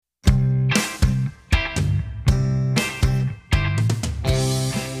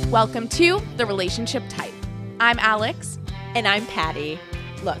Welcome to The Relationship Type. I'm Alex. And I'm Patty.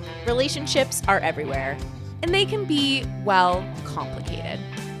 Look, relationships are everywhere. And they can be, well, complicated.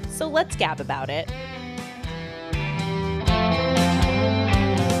 So let's gab about it.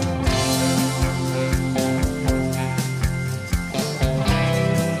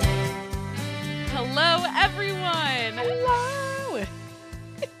 Hello, everyone. Hello.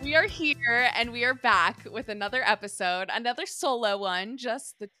 We are here and we are back with another episode, another solo one,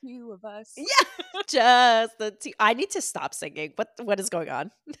 just the two of us. Yeah, just the two. I need to stop singing. What is going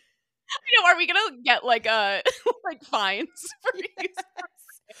on? Are we gonna get like like fines for these?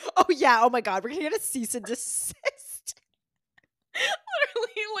 Oh yeah. Oh my God. We're gonna get a cease and desist.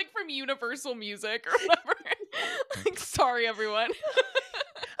 Literally, like from Universal Music or whatever. Like, sorry, everyone.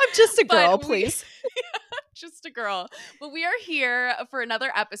 I'm just a girl, But please. Just a girl. But we are here for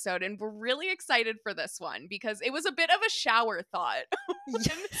another episode, and we're really excited for this one because it was a bit of a shower thought when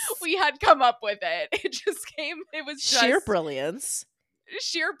we had come up with it. It just came, it was just Sheer brilliance.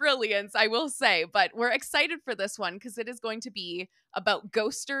 Sheer brilliance, I will say. But we're excited for this one because it is going to be about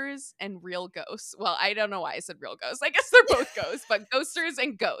ghosters and real ghosts. Well, I don't know why I said real ghosts. I guess they're both ghosts, but ghosters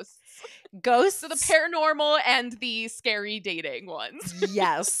and ghosts. Ghosts. So the paranormal and the scary dating ones.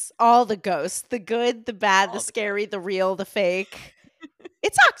 Yes. All the ghosts. The good, the bad, All the the scary, the real, the fake.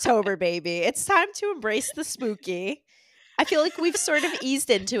 It's October, baby. It's time to embrace the spooky. I feel like we've sort of eased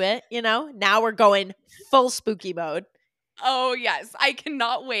into it, you know? Now we're going full spooky mode. Oh, yes. I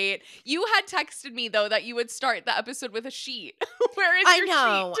cannot wait. You had texted me, though, that you would start the episode with a sheet. Where is your I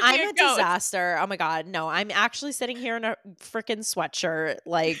know. sheet to be I'm a ghost? disaster. Oh my God. No, I'm actually sitting here in a freaking sweatshirt,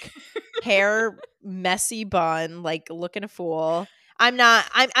 like hair messy bun, like looking a fool. I'm not,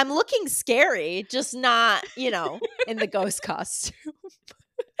 I'm looking scary, just not, in the ghost costume.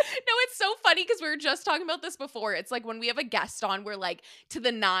 No, it's so funny because we were just talking about this before. It's like when we have a guest on, we're like to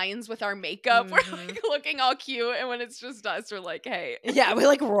the nines with our makeup. We're like looking all cute. And when it's just us, we're like, hey. Yeah, we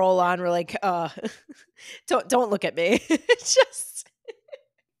like roll on. We're like, don't look at me. It's just.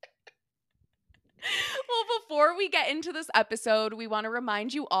 Well, before we get into this episode, we want to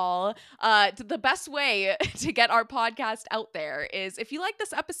remind you all the best way to get our podcast out there is if you like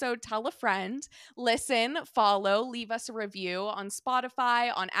this episode, tell a friend, listen, follow, leave us a review on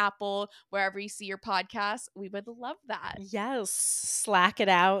Spotify, on Apple, wherever you see your podcast. We would love that. Yes. Slack it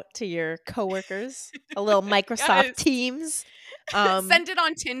out to your coworkers, a little Microsoft Yes. Teams. Send it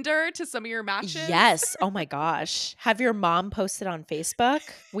on Tinder to some of your matches. Yes. Oh my gosh. Have your mom post it on Facebook.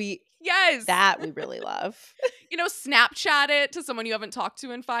 Yes. That we really love. Snapchat it to someone you haven't talked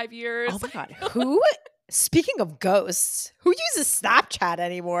to in 5 years. Oh my God. Who? Speaking of ghosts, who uses Snapchat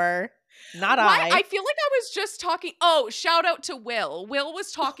anymore? Not Why? I. I feel like I was just talking. Oh, shout out to Will. Will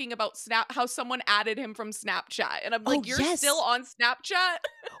was talking about how someone added him from Snapchat. And I'm like, Oh, you're yes. still on Snapchat?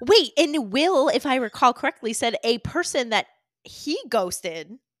 Wait, and Will, if I recall correctly, said a person that he ghosted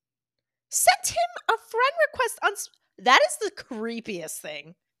sent him a friend request on. That is the creepiest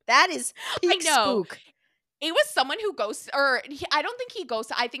thing. That is peak know. spook. It was someone who ghosted, or I don't think he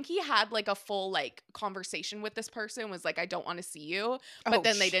ghosted. I think he had like a full like conversation with this person, was like, I don't want to see you. But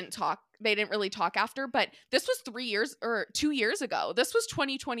then they didn't talk. They didn't really talk after. But this was 3 years or 2 years ago. This was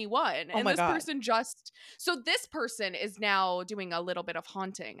 2021. Oh and my this God. person so this person is now doing a little bit of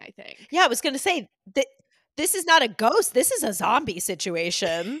haunting, I think. Yeah, I was going to say that this is not a ghost. This is a zombie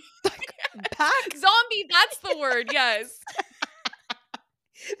situation. Back. Zombie, that's the word, yes.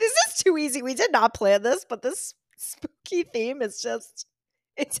 This is too easy. We did not plan this, but this spooky theme is just,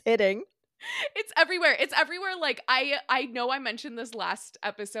 it's hitting. It's everywhere. It's everywhere. Like, I know I mentioned this last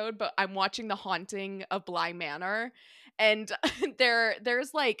episode, but I'm watching The Haunting of Bly Manor. And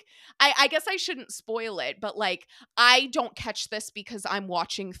there's like, I guess I shouldn't spoil it, but like, I don't catch this because I'm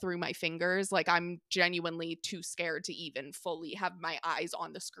watching through my fingers. Like, I'm genuinely too scared to even fully have my eyes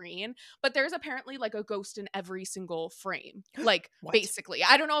on the screen. But there's apparently like a ghost in every single frame. Like, What? basically.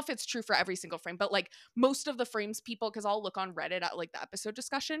 I don't know if it's true for every single frame, but like most of the frames people, because I'll look on Reddit at like the episode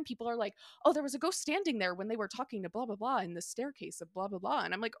discussion, people are like, oh, there was a ghost standing there when they were talking to blah, blah, blah in the staircase of blah, blah, blah.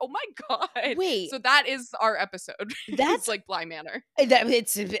 And I'm like, oh my God. Wait. So that is our episode. That's It's like Bly Manor.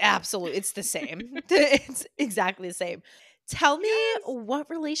 It's absolute. It's the same. It's exactly the same. Tell me what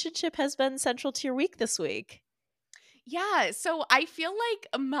relationship has been central to your week this week? Yeah. So I feel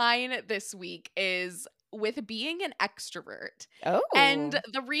like mine this week is with being an extrovert. Oh. And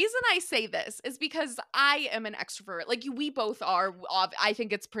the reason I say this is because I am an extrovert. Like we both are. I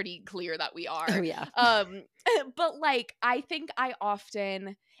think it's pretty clear that we are. Oh, yeah. But like I think I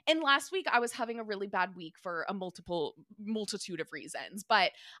often, and last week I was having a really bad week for a multitude of reasons,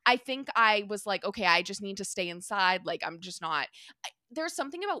 but I think I was like, okay, I just need to stay inside. Like I'm just not. there's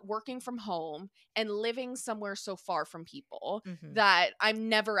something about working from home and living somewhere so far from people Mhm. that I'm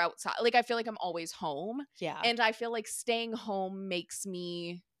never outside. Like, I feel like I'm always home, Yeah. and I feel like staying home makes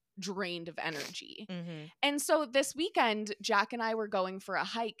me drained of energy. Mhm. And so this weekend, Jack and I were going for a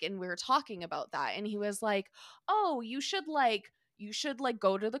hike and we were talking about that. And he was like, "Oh, you should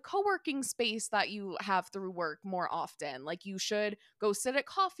go to the co-working space that you have through work more often. Like you should go sit at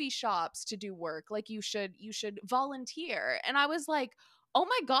coffee shops to do work. Like you should volunteer." And I was like, "Oh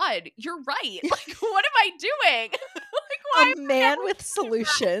my God, you're right. Like what am I doing?" Like A why am I man never with thinking of that?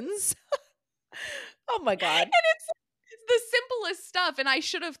 solutions. Oh my god. And it's the simplest stuff and I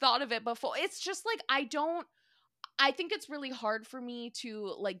should have thought of it before. It's just like I think it's really hard for me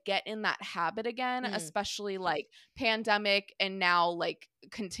to like get in that habit again, Mm. especially like pandemic and now like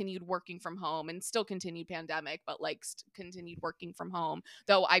continued working from home and still continued pandemic, but like continued working from home,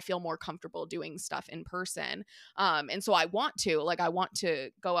 though I feel more comfortable doing stuff in person. And so I want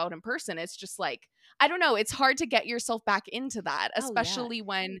to go out in person. It's just like, I don't know, it's hard to get yourself back into that, Oh yeah. especially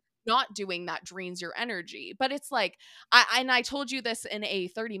when not doing that drains your energy. But it's like, I told you this in a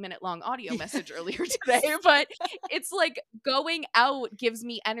 30-minute long audio message earlier today, but it's like going out gives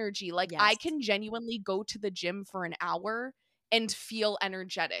me energy. Like I Yes. can genuinely go to the gym for an hour and feel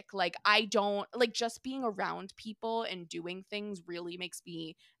energetic. Like I don't like just being around people and doing things really makes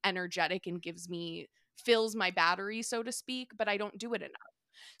me energetic and fills my battery, so to speak, but I don't do it enough.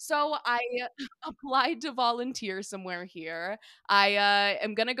 So I applied to volunteer somewhere here. I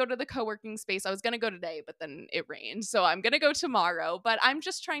am going to go to the co-working space. I was going to go today, but then it rained. So I'm going to go tomorrow, but I'm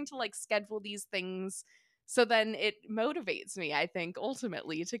just trying to like schedule these things so then it motivates me, I think,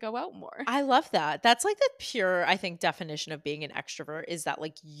 ultimately to go out more. I love that. That's like the pure, I think, definition of being an extrovert is that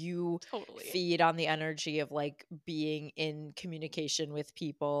like you Totally. feed on the energy of like being in communication with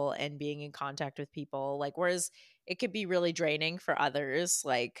people and being in contact with people. Like, whereas it could be really draining for others,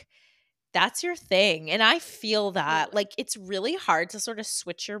 like that's your thing. And I feel that Totally. like it's really hard to sort of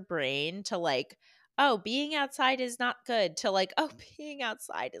switch your brain to like, oh, being outside is not good, to like, oh, being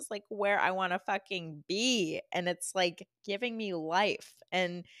outside is like where I want to fucking be. And it's like giving me life.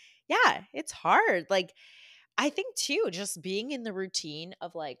 And yeah, it's hard. Like, I think too, just being in the routine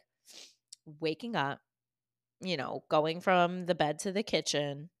of like waking up, going from the bed to the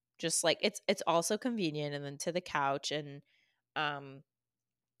kitchen, just like it's also convenient, and then to the couch. And um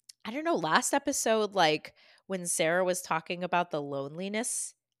I don't know, last episode, like when Sarah was talking about the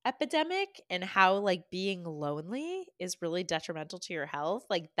loneliness epidemic and how like being lonely is really detrimental to your health,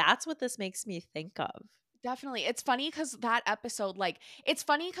 like that's what this makes me think of. Definitely. It's funny because that episode, like, it's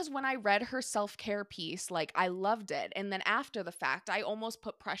funny because when I read her self care piece, like, I loved it. And then after the fact, I almost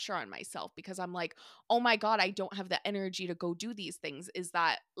put pressure on myself because I'm like, oh my God, I don't have the energy to go do these things. Is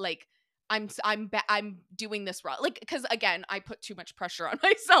that like, I'm doing this wrong? Like, because again, I put too much pressure on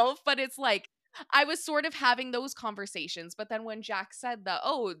myself, but it's like, I was sort of having those conversations. But then when Jack said that,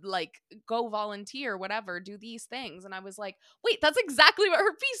 oh, like, go volunteer, whatever, do these things. And I was like, wait, that's exactly what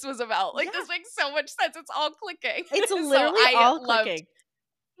her piece was about. Like, Yeah. this makes so much sense. It's all clicking. It's So literally I all loved, clicking.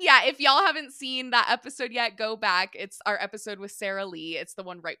 yeah, if y'all haven't seen that episode yet, go back. It's our episode with Sarah Lee. It's the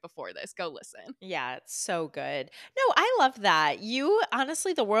one right before this. Go listen. Yeah, it's so good. No, I love that. You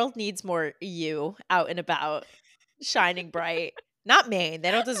honestly, the world needs more you out and about, shining bright. Not Maine.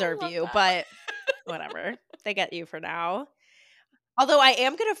 They don't I deserve love you, that. but whatever. They get you for now. Although I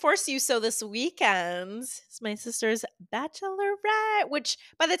am going to force you, so this weekend is my sister's bachelorette, which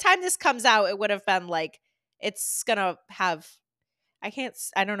by the time this comes out, it would have been like, it's going to have, I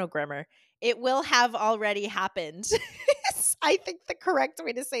don't know grammar. It will have already happened. I think the correct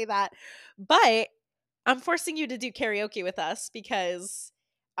way to say that. But I'm forcing you to do karaoke with us because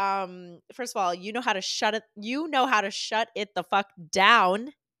first of all, you know how to shut it the fuck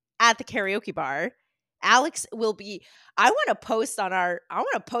down at the karaoke bar. Alex will be I want to post on our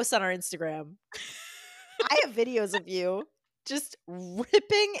Instagram. I have videos of you just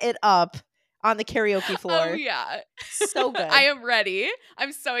ripping it up on the karaoke Oh, floor. yeah. So I good. am ready.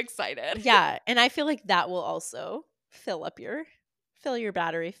 I'm so excited. Yeah, and I feel like that will also fill your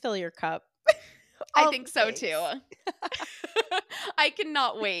battery, fill your cup. I All think the so too. things. I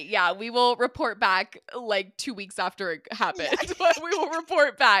cannot wait. Yeah, we will report back like 2 weeks after it happened. Yeah. But we will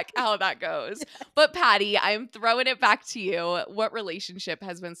report back how that goes. But Patty, I'm throwing it back to you. What relationship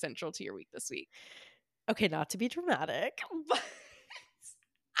has been central to your week this week? Okay, not to be dramatic, but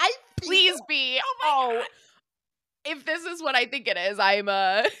I feel Please be. oh my Oh, god. if this is what I think it is, I'm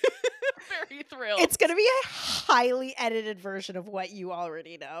very thrilled. It's gonna be a highly edited version of what you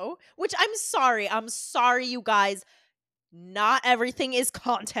already know. Which I'm sorry. I'm sorry, you guys. Not everything is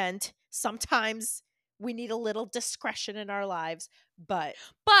content. Sometimes We need a little discretion in our lives, but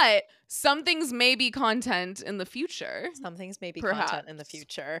some things may be content in the future. some things may be Perhaps. content in the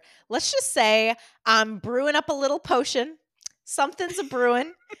future. Let's just say I'm brewing up a little potion. Something's a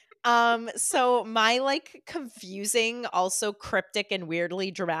brewing. So my like confusing, also cryptic and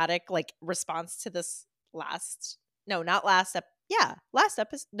weirdly dramatic like response to this last episode.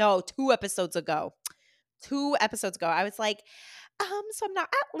 No, 2 episodes ago. 2 episodes ago, I was like, so I'm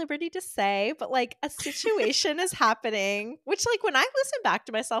not at liberty to say, but like a situation is happening, which like when I listen back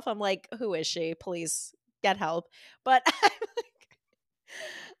to myself, I'm like, who is she? Please get help. But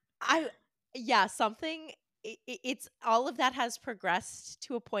something it's all of that has progressed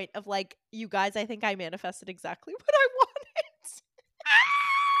to a point of like, you guys, I think I manifested exactly what I wanted.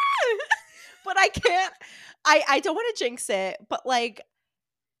 But I can't, I don't want to jinx it, but like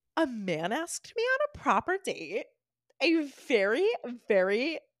a man asked me on a proper date, a very,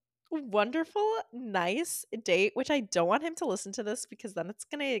 very wonderful, nice date, which I don't want him to listen to this because then it's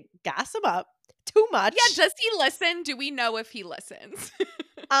going to gas him up too much. Yeah, does he listen? Do we know if he listens?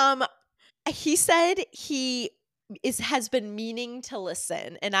 He said he has been meaning to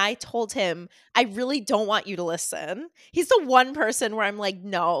listen, and I told him I really don't want you to listen. He's the one person where I'm like,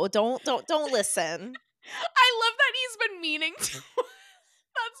 no, don't listen. I love that he's been meaning to.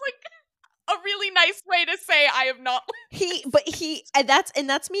 That's like a really nice way to say I have not.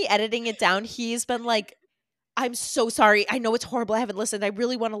 That's me editing it down. He's been like, I'm so sorry. I know it's horrible. I haven't listened. I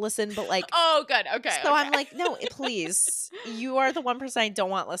really want to listen, but like, oh, good. Okay. So I'm like, no, please. You are the one person I don't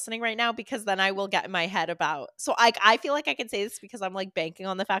want listening right now, because then I will get in my head about. So I feel like I can say this because I'm like banking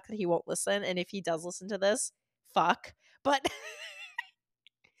on the fact that he won't listen. And if he does listen to this, fuck. But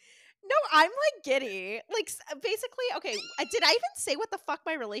no, I'm like giddy. Like basically, okay. Did I even say what the fuck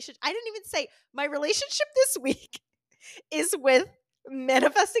my relationship? I didn't even say my relationship this week is with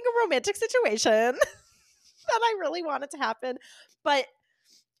manifesting a romantic situation that I really wanted to happen, but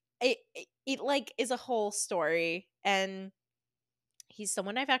it like is a whole story, and he's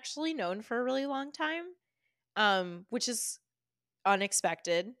someone I've actually known for a really long time, which is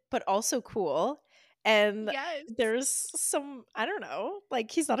unexpected but also cool. And yes, there's some, I don't know,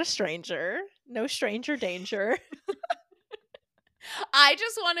 like he's not a stranger, no stranger danger. I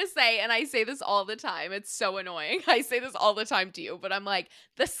just want to say, and I say this all the time, it's so annoying. I say this all the time to you, but I'm like,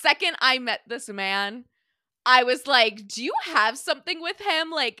 the second I met this man, I was like, do you have something with him?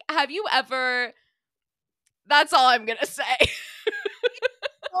 Like, have you ever? That's all I'm going to say.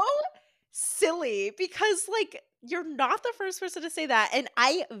 So silly, because like you're not the first person to say that, and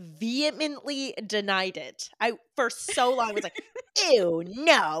I vehemently denied it. I for so long was like, ew,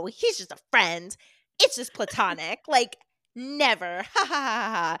 no, he's just a friend. It's just platonic. Like, never. Ha ha ha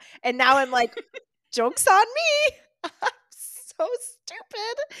ha. And now I'm like, joke's on me. I'm so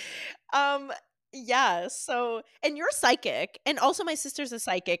stupid. Yeah, so, and you're psychic, and also my sister's a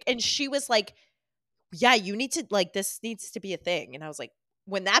psychic, and she was like, yeah, you need to, like, this needs to be a thing. And I was like,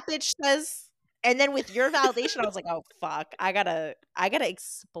 when that bitch says, and then with your validation, I was like, oh fuck, I gotta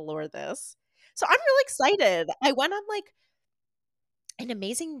explore this. So I'm really excited. I went on like an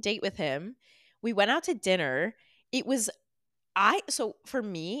amazing date with him. We went out to dinner. It was so for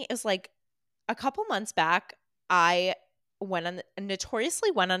me, it was like a couple months back, I notoriously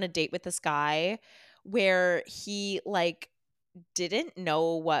went on a date with this guy where he like didn't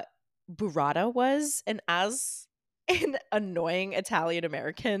know what burrata was, and as an annoying Italian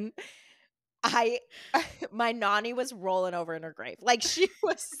American, my nanny was rolling over in her grave. Like she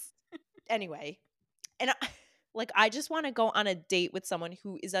was anyway. And I just want to go on a date with someone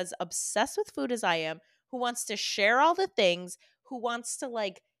who is as obsessed with food as I am, who wants to share all the things, who wants to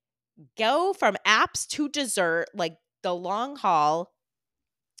like go from apps to dessert, like the long haul.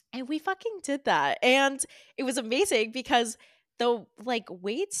 And we fucking did that. And it was amazing because the like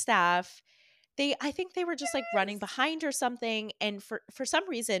wait staff, I think they were just like running behind or something, and for some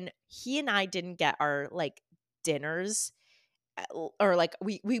reason he and I didn't get our like dinners, or like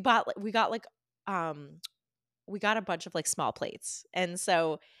we got a bunch of like small plates, and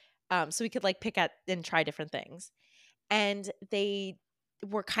so we could like pick at and try different things, and they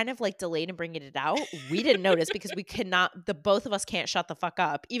were kind of like delayed in bringing it out. We didn't notice because we could not, the both of us can't shut the fuck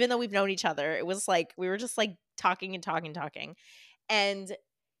up even though we've known each other. It was like we were just like talking, and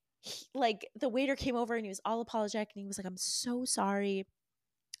like the waiter came over and he was all apologetic, and he was like, I'm so sorry,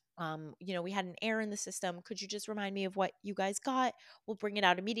 we had an error in the system, could you just remind me of what you guys got, we'll bring it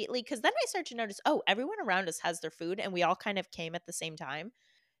out immediately. Because then I started to notice, oh, everyone around us has their food, and we all kind of came at the same time.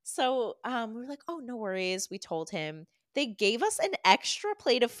 So we were like, oh, no worries. We told him. They gave us an extra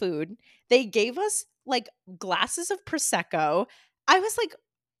plate of food. They gave us like glasses of Prosecco. I was like,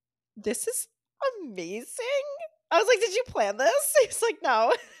 this is amazing. I was like, did you plan this? He's like,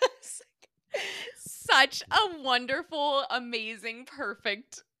 no. Such a wonderful, amazing,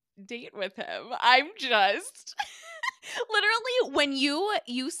 perfect date with him. I'm just literally when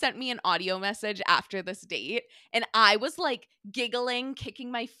you sent me an audio message after this date and I was like giggling,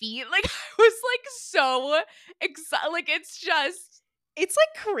 kicking my feet, like I was like so excited. Like it's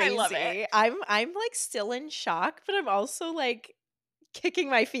like I crazy. love it. I'm like still in shock, but I'm also like kicking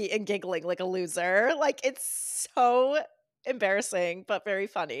my feet and giggling like a loser. Like it's so embarrassing, but very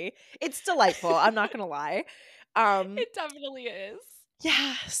funny. It's delightful. I'm not gonna lie. It definitely is.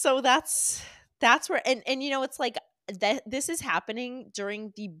 Yeah, so that's where and you know it's like that this is happening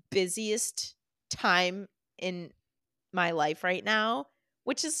during the busiest time in my life right now,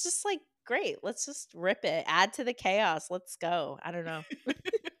 which is just like great. Let's just rip it. Add to the chaos. Let's go. I don't know. And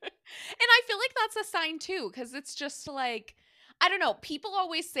I feel like that's a sign too, because it's just like, I don't know. People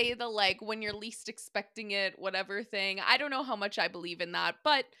always say the like when you're least expecting it, whatever thing. I don't know how much I believe in that,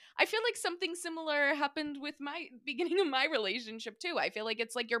 but I feel like something similar happened with my beginning of my relationship too. I feel like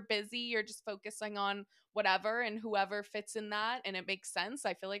it's like you're busy, you're just focusing on whatever and whoever fits in that, and it makes sense.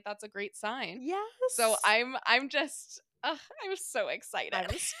 I feel like that's a great sign. Yes. So I'm just, I'm so excited.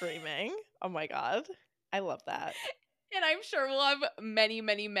 I'm screaming. Oh my god. I love that. And I'm sure we'll have many,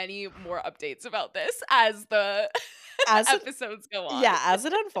 many, many more updates about this as the episodes go on. Yeah, as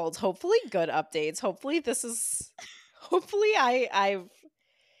it unfolds. Hopefully good updates. Hopefully this is hopefully I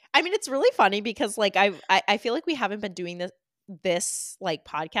mean it's really funny because like I feel like we haven't been doing this like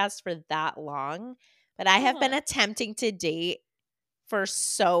podcast for that long, but I have been attempting to date for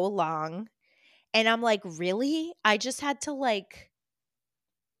so long. And I'm like, really? I just had to like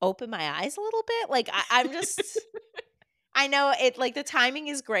open my eyes a little bit. Like I'm just I know it like the timing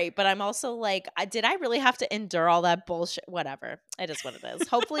is great, but I'm also like, did I really have to endure all that bullshit? Whatever. It is what it is.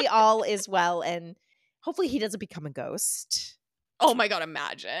 Hopefully all is well and hopefully he doesn't become a ghost. Oh my god,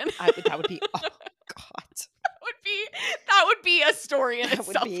 imagine. That would be oh god. That would be a story in That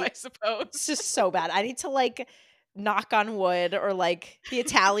itself, would be- I suppose. It's just so bad. I need to like knock on wood or like the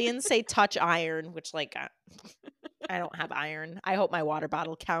Italians say touch iron, which like I don't have iron. I hope my water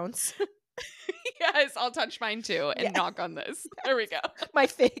bottle counts. Yes, I'll touch mine too and knock on this. There we go. My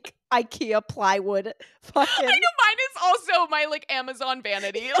fake IKEA plywood fucking I know mine is also my like Amazon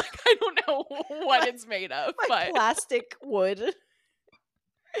vanity. Like I don't know what it's made of, my but plastic wood.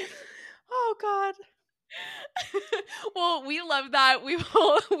 Oh god. Well, we love that. We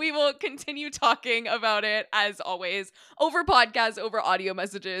will continue talking about it as always over podcasts, over audio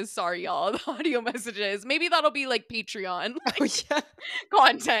messages. Sorry, y'all, the audio messages. Maybe that'll be like Patreon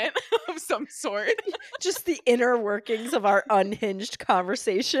content of some sort. Just the inner workings of our unhinged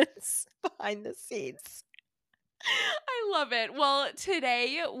conversations behind the scenes. I love it. Well,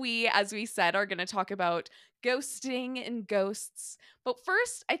 today we, as we said, are going to talk about ghosting and ghosts. But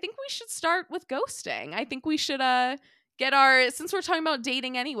first, I think we should start with ghosting. I think we should get since we're talking about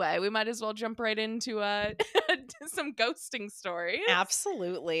dating anyway, we might as well jump right into some ghosting stories.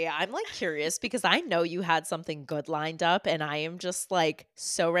 Absolutely. I'm like curious because I know you had something good lined up and I am just like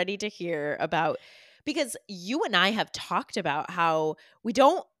so ready to hear about because you and I have talked about how we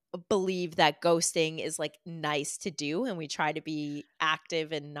don't believe that ghosting is like nice to do and we try to be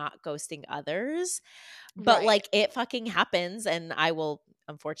active and not ghosting others. But Right. like it fucking happens and I will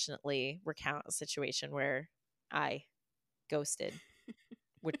unfortunately recount a situation where I ghosted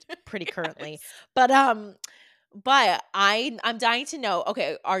which pretty currently. But I'm dying to know,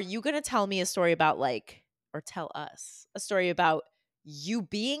 okay, are you going to tell me a story about like or tell us a story about you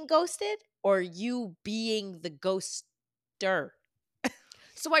being ghosted or you being the ghoster?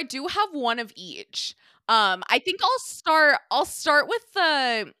 So I do have one of each. I think I'll start with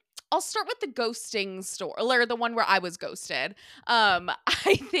the ghosting story, or the one where I was ghosted.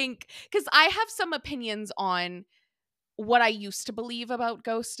 I think because I have some opinions on what I used to believe about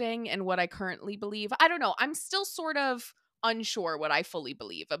ghosting and what I currently believe. I don't know. I'm still sort of unsure what I fully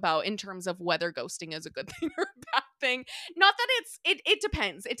believe about in terms of whether ghosting is a good thing or a bad thing. Not that it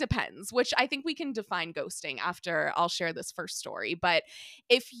depends. It depends, which I think we can define ghosting after I'll share this first story. But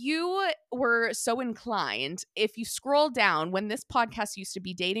if you were so inclined, if you scroll down when this podcast used to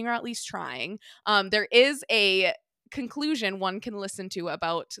be dating or at least trying, there is a conclusion one can listen to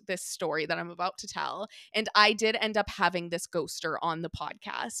about this story that I'm about to tell. And I did end up having this ghoster on the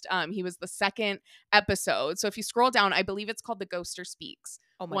podcast. He was the second episode. So if you scroll down, I believe it's called The Ghoster Speaks.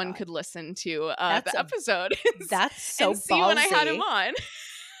 Oh my one God. could listen to the episode. That's so and see when I had him on.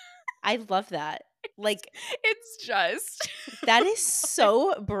 I love that. Like it's just that is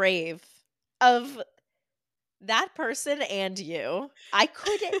so brave of That person and you. I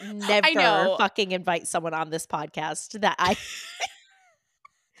could I never know. fucking invite someone on this podcast that I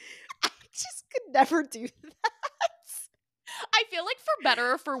just could never do that. I feel like for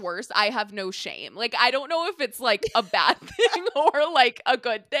better or for worse, I have no shame. Like, I don't know if it's like a bad thing or like a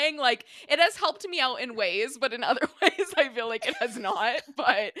good thing. Like, it has helped me out in ways, but in other ways, I feel like it has not.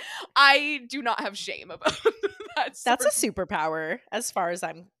 But I do not have shame about that. That's a sort superpower as far as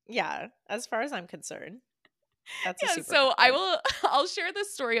I'm concerned. That's a Yeah, superpower. so I'll share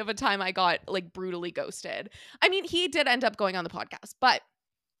this story of a time I got like brutally ghosted. I mean, he did end up going on the podcast, but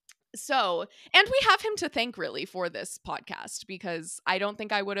so, and we have him to thank really for this podcast because I don't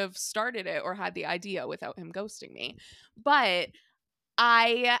think I would have started it or had the idea without him ghosting me. But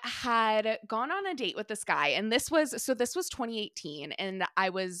I had gone on a date with this guy, and this was 2018, and I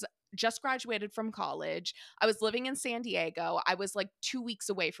was just graduated from college. I was living in San Diego. I was like 2 weeks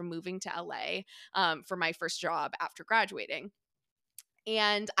away from moving to LA for my first job after graduating.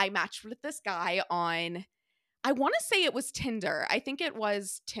 And I matched with this guy on, I want to say it was Tinder. I think it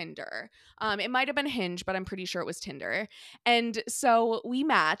was Tinder. It might have been Hinge, but I'm pretty sure it was Tinder. And so we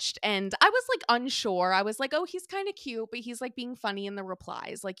matched, and I was like unsure. I was like, oh, he's kind of cute, but he's like being funny in the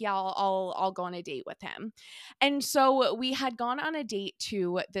replies. Like, yeah, I'll go on a date with him. And so we had gone on a date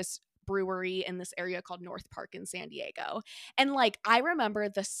to this brewery in this area called North Park in San Diego. And like, I remember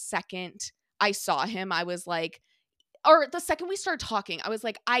the second I saw him, I was like, or the second we started talking, I was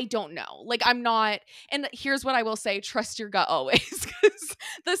like, I don't know. Like, I'm not. And here's what I will say, trust your gut always. Because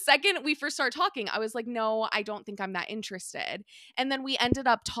the second we first started talking, I was like, no, I don't think I'm that interested. And then we ended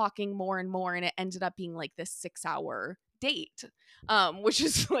up talking more and more, and it ended up being like this 6-hour date, which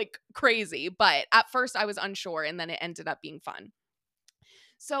is like crazy. But at first I was unsure, and then it ended up being fun.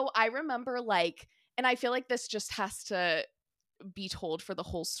 So I remember like, and I feel like this just has to be told for the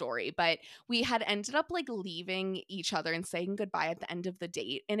whole story, but we had ended up like leaving each other and saying goodbye at the end of the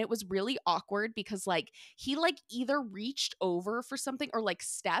date, and it was really awkward because like he like either reached over for something or like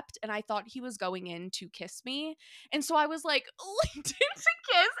stepped, and I thought he was going in to kiss me, and so I was like to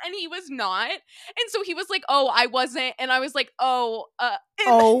kiss, and he was not, and so he was like, oh, I wasn't, and I was like, oh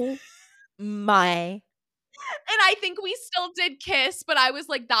Oh my. and I think we still did kiss, but I was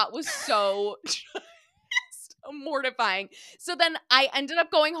like, that was so mortifying. So then I ended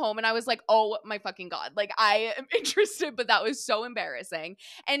up going home, and I was like, oh my fucking God. Like, I am interested, but that was so embarrassing.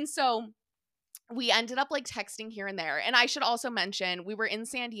 And so we ended up like texting here and there. And I should also mention we were in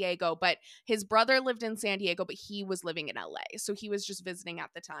San Diego, but his brother lived in San Diego, but he was living in LA. So he was just visiting at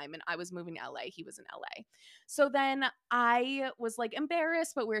the time, and I was moving to LA. He was in LA. So then I was like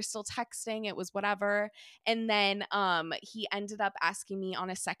embarrassed, but we were still texting. It was whatever. And then he ended up asking me on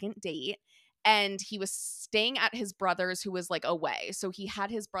a second date, and he was staying at his brother's, who was like away. So he had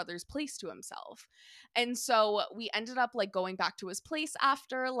his brother's place to himself. And so we ended up like going back to his place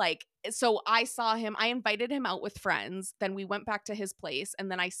after, like, so I saw him, I invited him out with friends, then we went back to his place, and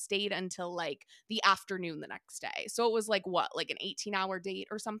then I stayed until like the afternoon the next day. So it was like what, like an 18-hour date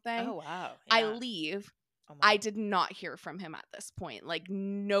or something. Oh wow. I Yeah. leave. Oh I my. did not hear from him at this point. Like,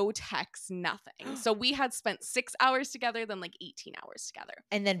 no text, nothing. So we had spent 6 hours together, then like 18 hours together.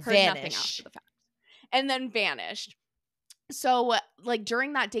 And then Heard nothing vanish. after the fact. And then vanished. So like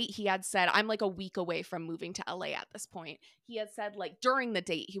during that date, he had said, I'm like a week away from moving to LA at this point. He had said like during the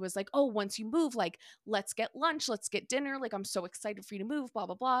date, he was like, oh, once you move, like, let's get lunch, let's get dinner. Like, I'm so excited for you to move, blah,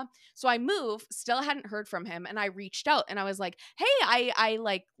 blah, blah. So I move, still hadn't heard from him. And I reached out and I was like, hey, I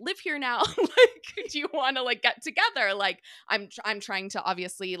like live here now. Like, do you want to like get together? Like, I'm trying to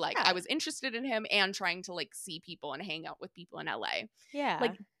obviously like, Yeah. I was interested in him and trying to like see people and hang out with people in LA. Yeah.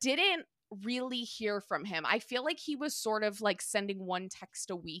 Like, didn't really hear from him. I feel like he was sort of like sending one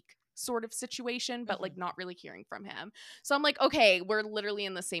text a week sort of situation, but like not really hearing from him. So I'm like, okay, we're literally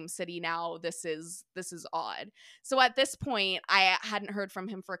in the same city now. This is odd. So at this point, I hadn't heard from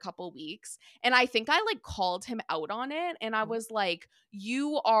him for a couple weeks, and I think I like called him out on it, and I was like,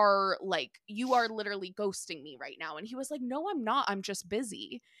 you are literally ghosting me right now. And he was like, no, I'm not. I'm just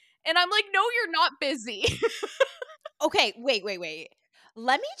busy. And I'm like, no, you're not busy. Okay, wait.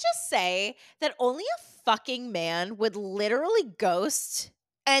 Let me just say that only a fucking man would literally ghost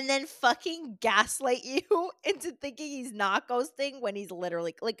and then fucking gaslight you into thinking he's not ghosting when he's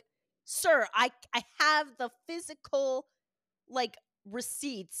literally like, sir, I have the physical like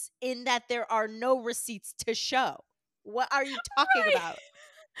receipts in that there are no receipts to show. What are you talking Right. about?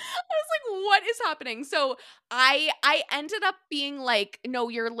 I was like, what is happening? So I ended up being like, no,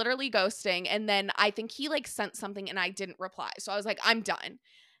 you're literally ghosting. And then I think he like sent something and I didn't reply. So I was like, I'm done.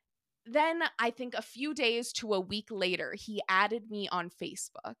 Then I think a few days to a week later, he added me on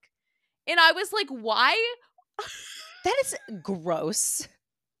Facebook. And I was like, why That is gross.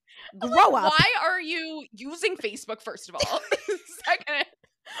 Like, Grow up. why are you using Facebook, first of all? Second,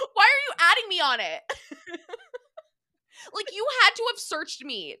 why are you adding me on it? Like, you had to have searched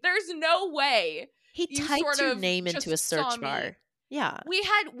me. There's no way He you typed sort your of name into a just saw search me. bar. Yeah. We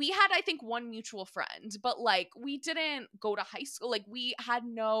had I think one mutual friend, but like we didn't go to high school. Like we had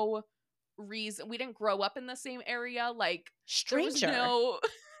no reason. We didn't grow up in the same area. Like there was Stranger. no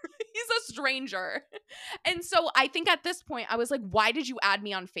he's a stranger. And so I think at this point I was like, why did you add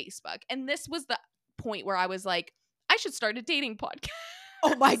me on Facebook? And this was the point where I was like, I should start a dating podcast.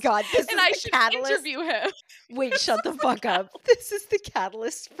 Oh my God. This And is I the should catalyst. interview him. Wait, shut the fuck up. This is the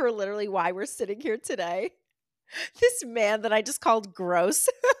catalyst for literally why we're sitting here today. This man that I just called gross.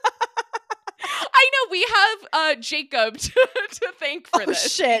 I know we have Jacob to thank for this. Oh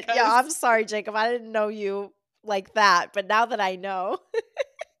shit. Yeah, because- I'm sorry, Jacob. I didn't know you like that, but now that I know.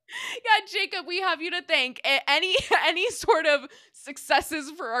 Yeah, Jacob, we have you to thank. Any sort of successes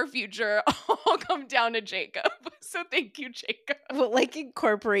for our future all come down to Jacob. So thank you, Jacob. We'll like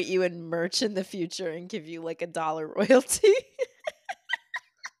incorporate you in merch in the future and give you like $1 royalty.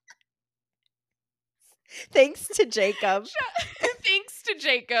 Thanks to Jacob. Thanks to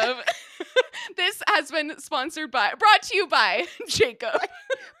Jacob. This has been brought to you by Jacob.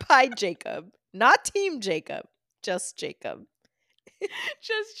 By Jacob. Not Team Jacob. Just Jacob.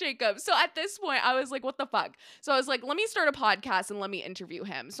 Just Jacob. So at this point, I was like, what the fuck? So I was like, let me start a podcast and let me interview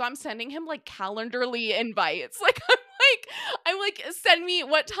him. So I'm sending him like calendarly invites. Like, I'm like, send me,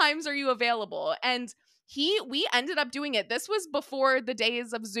 what times are you available? And we ended up doing it. This was before the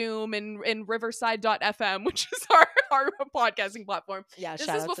days of Zoom and Riverside.fm, which is our podcasting platform. Yeah, This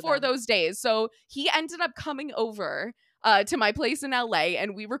shout is out to before them. those days. So he ended up coming over to my place in LA,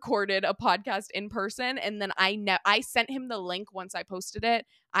 and we recorded a podcast in person. And then I sent him the link once I posted it.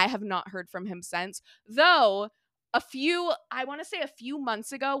 I have not heard from him since, though. I want to say a few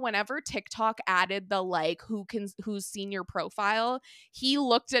months ago, whenever TikTok added the like who's seen your profile, he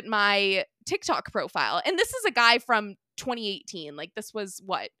looked at my TikTok profile. And this is a guy from 2018. Like this was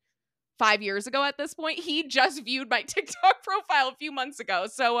what, 5 years ago at this point. He just viewed my TikTok profile a few months ago.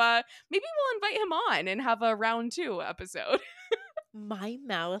 So maybe we'll invite him on and have a round 2 episode. My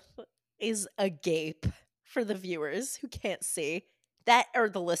mouth is agape for the viewers who can't see. That, or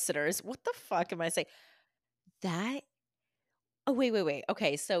the listeners. What the fuck am I saying? That. Oh, wait.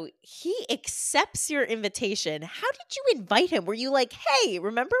 Okay, so he accepts your invitation. How did you invite him? Were you like, hey,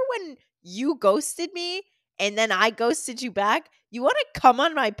 remember when you ghosted me and then I ghosted you back? You want to come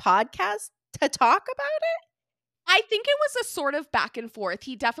on my podcast to talk about it? I think it was a sort of back and forth.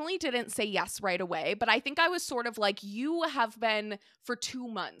 He definitely didn't say yes right away, but I think I was sort of like, you have been for 2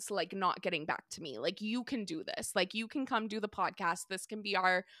 months, like not getting back to me. Like you can do this. Like you can come do the podcast. This can be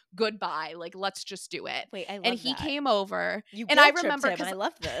our goodbye. Like let's just do it. Wait, I love and he that. came over. You and I guilt-tripped remember him. 'cause I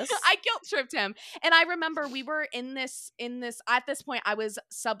love this. I guilt tripped him. And I remember we were in this at this point I was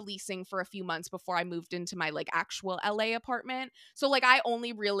subleasing for a few months before I moved into my like actual LA apartment. So like I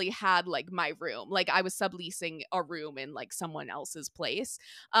only really had like my room. Like I was subleasing a room in like someone else's place.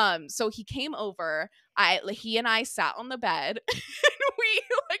 So he came over. He and I sat on the bed and we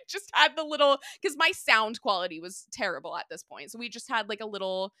like just had the little, because my sound quality was terrible at this point. So we just had like a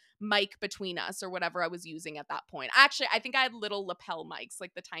little mic between us or whatever I was using at that point. Actually, I think I had little lapel mics,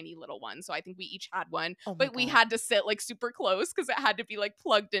 like the tiny little ones. So I think we each had one, Oh my but we God. had to sit like super close because it had to be like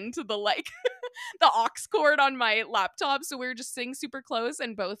plugged into the like the aux cord on my laptop. So we were just sitting super close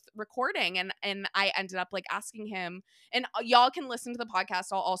and both recording. And I ended up like asking him, and y'all can listen to the podcast.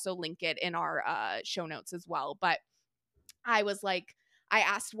 I'll also link it in our show notes as well. But I was like, I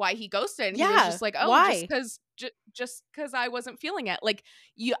asked why he ghosted, and he was Yeah, just like, "Oh, why? just because I wasn't feeling it. Like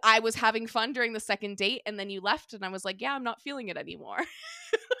I was having fun during the second date, and then you left, and I was like, yeah, I'm not feeling it anymore."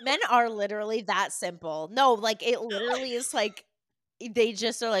 Men are literally that simple. No, like it literally is like they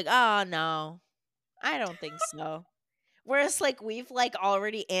just are like, oh no, I don't think so. Whereas like we've like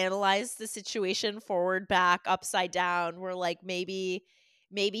already analyzed the situation forward, back, upside down. We're like maybe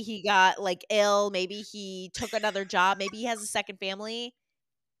he got like ill, maybe he took another job, maybe he has a second family,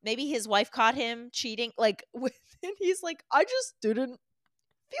 maybe his wife caught him cheating. Like and he's like, I just didn't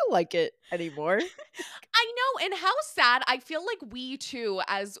feel like it anymore. I know, and how sad. I feel like we too,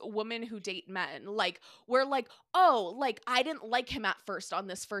 as women who date men, like we're like, oh, like I didn't like him at first on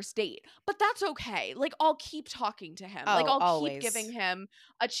this first date, but that's okay. Like I'll keep talking to him. Like Oh, I'll always. keep giving him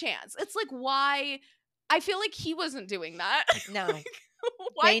a chance. It's like, why? I feel like he wasn't doing that. No.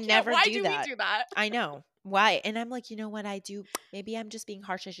 Why They never why do do that. we do that? I know. Why? And I'm like, you know what I do? Maybe I'm just being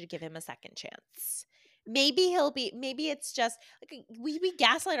harsh. I should give him a second chance. maybe it's just like we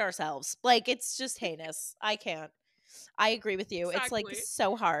gaslight ourselves. Like it's just heinous. I can't. I agree with you. It's like Exactly.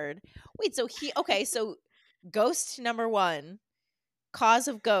 so hard. Wait, so so ghost number 1, cause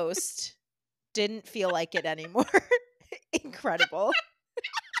of ghost, didn't feel like it anymore. Incredible.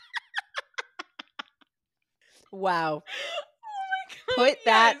 Wow. Oh my god, Put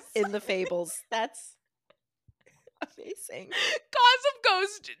that yes. in the fables. That's amazing. Cause of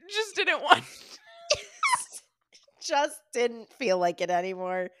Ghost just didn't want. Just didn't feel like it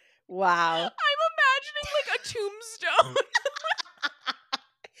anymore. Wow. I'm imagining like a tombstone.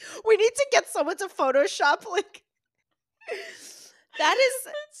 We need to get someone to Photoshop like that is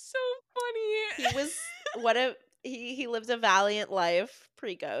That's so funny. he was what a he lived a valiant life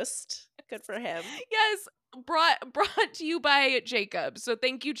pre-ghost. Good for him. Yes, brought to you by Jacob. So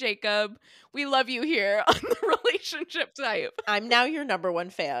thank you, Jacob. We love you here on the relationship type. I'm now your number 1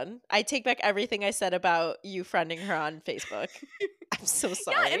 fan. I take back everything I said about you friending her on Facebook. I'm so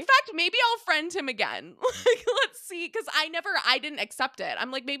sorry. Yeah, in fact, maybe I'll friend him again. Like, let's see, because I didn't accept it.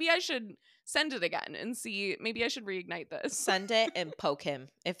 I'm like, maybe I should send it again and see. Maybe I should reignite this. Send it and poke him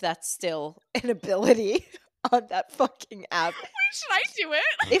if that's still an ability on that fucking app. Wait, should I do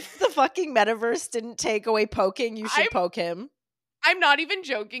it? If the fucking metaverse didn't take away poking, you should poke him. I'm not even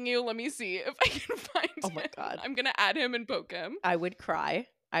joking you. Let me see if I can find him. Oh my God. I'm gonna add him and poke him. I would cry.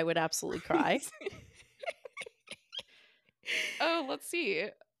 I would absolutely cry. Oh, let's see.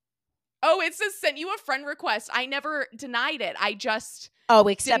 Oh, it says sent you a friend request. I never denied it. I just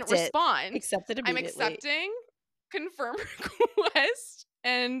accept didn't it. respond. Accept it I'm immediately. accepting. Confirm request.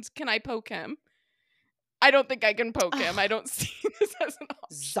 And can I poke him? I don't think I can poke him. I don't see this as an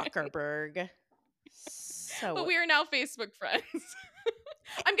option. Zuckerberg. But we are now Facebook friends.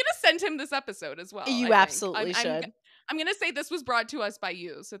 I'm gonna send him this episode as well. You absolutely should. I'm gonna say this was brought to us by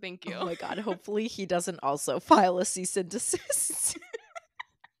you, so thank you. Oh my God. Hopefully he doesn't also file a cease and desist.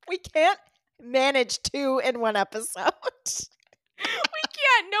 We can't manage 2 in one episode. We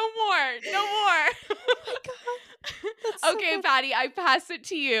can't. No more. No more. Oh my God. That's okay, so Patty, I pass it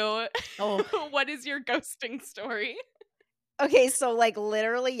to you. Oh. What is your ghosting story? Okay, so like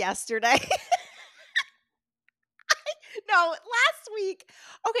literally yesterday. No, last week.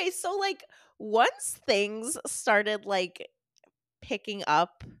 Okay, so like once things started like picking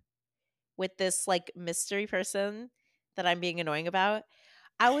up with this like mystery person that I'm being annoying about,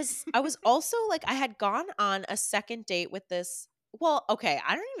 I was also like I had gone on a second date with this. Well, okay,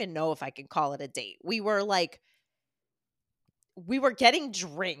 I don't even know if I can call it a date. We were getting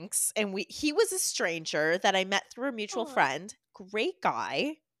drinks and he was a stranger that I met through a mutual friend. Great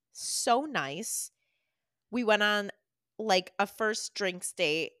guy. So nice. We went on like a first drinks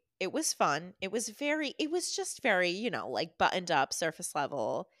date. It was fun. It was just very, like buttoned up, surface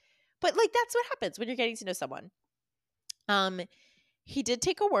level. But like that's what happens when you're getting to know someone. He did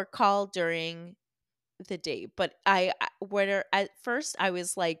take a work call during the date, but at first I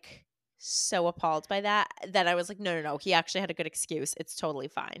was like so appalled by that I was like, no, he actually had a good excuse. It's totally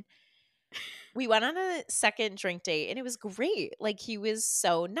fine. We went on a second drink date and it was great. Like he was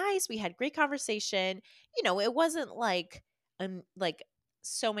so nice. We had great conversation. It wasn't like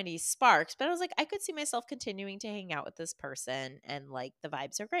so many sparks, but I was like, I could see myself continuing to hang out with this person and like the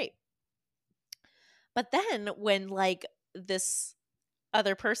vibes are great. But then when like this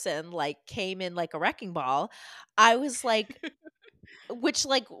other person like came in like a wrecking ball, I was like, which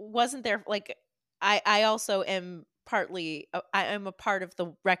like wasn't there. Like I also am partly I am a part of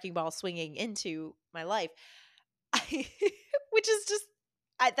the wrecking ball swinging into my life. Which is just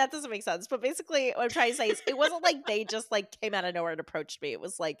that doesn't make sense. But basically what I'm trying to say is it wasn't like they just like came out of nowhere and approached me. It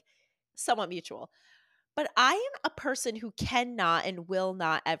was like somewhat mutual. But I am a person who cannot and will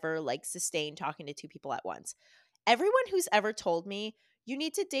not ever like sustain talking to 2 people at once. Everyone who's ever told me you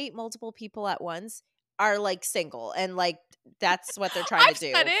need to date multiple people at once are like single and like that's what they're trying to do.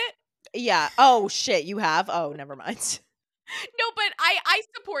 I've said it. Yeah. Oh shit, you have? Oh, never mind. No, but I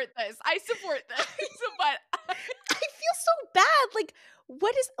support this. I support this. But I feel so bad. Like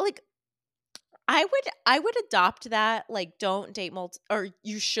what is like I would adopt that like don't date or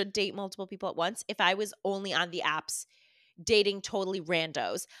you should date multiple people at once if I was only on the apps dating totally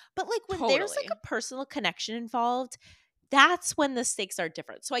randos. But like when there's like a personal connection involved, that's when the stakes are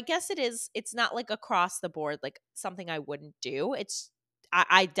different. So I guess it's not like across the board like something I wouldn't do.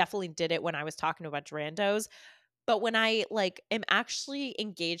 I definitely did it when I was talking to a bunch of randos. But when I like am actually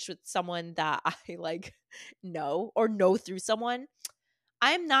engaged with someone that I like know through someone,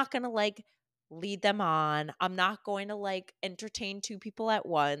 I'm not gonna like lead them on. I'm not going to like entertain 2 people at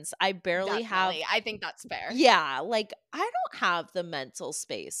once. I barely have. I think that's fair. Yeah, like I don't have the mental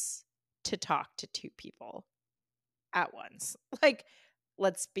space to talk to two people at once. Like,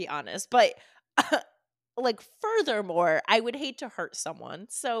 let's be honest. But like, furthermore, I would hate to hurt someone.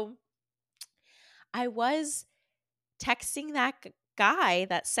 So I was texting that guy,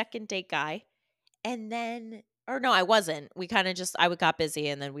 that second date guy, and then, or no, I wasn't. We kind of just, I got busy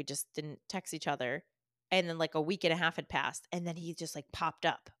and then we just didn't text each other. And then like a week and a half had passed. And then he just like popped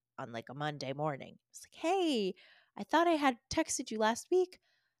up on like a Monday morning. It's like, hey, I thought I had texted you last week.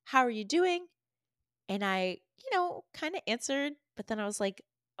 How are you doing? And I, kind of answered, but then I was like,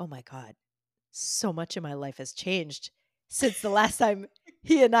 oh my God, so much in my life has changed since the last time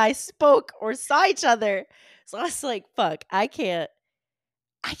he and I spoke or saw each other. So I was like, fuck, I can't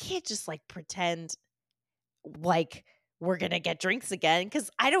just like pretend like we're going to get drinks again, cuz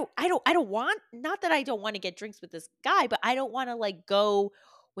I don't want, not that I don't want to get drinks with this guy, but I don't want to like go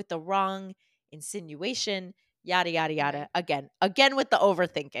with the wrong insinuation, yada yada Right. yada. Again with the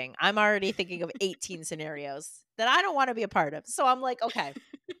overthinking. I'm already thinking of 18 scenarios that I don't want to be a part of. So I'm like, okay.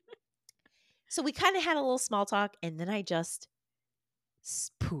 So we kind of had a little small talk, and then I just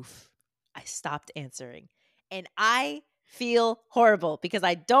poof, I stopped answering. And I feel horrible because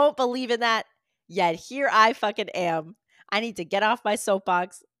I don't believe in that. Yet here I fucking am. I need to get off my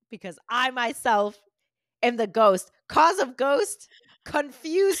soapbox because I myself am the ghost. Cause of ghost,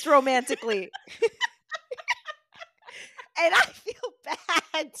 confused romantically. And I feel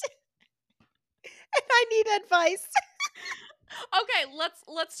bad. And I need advice. Okay,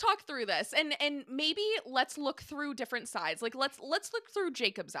 let's talk through this, and maybe let's look through different sides. Like let's look through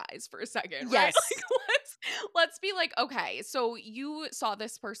Jacob's eyes for a second, right? Yes. Like let's be like, okay, so you saw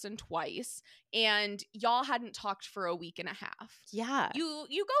this person twice and y'all hadn't talked for a week and a half. Yeah. You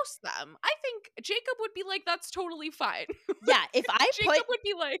ghost them. I think Jacob would be like, that's totally fine. Yeah. Jacob would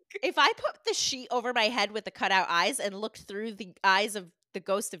be like, If I put the sheet over my head with the cutout eyes and looked through the eyes of the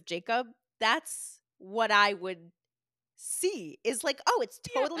ghost of Jacob, that's what I would see. Is like, oh, it's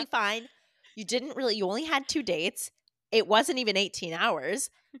totally yeah, fine. You only had 2 dates. It wasn't even 18 hours.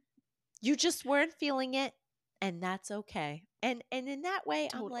 You just weren't feeling it, and that's okay. And in that way,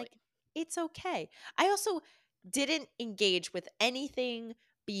 I'm totally. like, it's okay. I also didn't engage with anything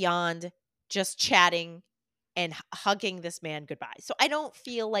beyond just chatting and hugging this man goodbye. So I don't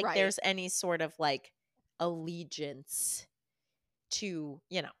feel like Right. there's any sort of like allegiance to,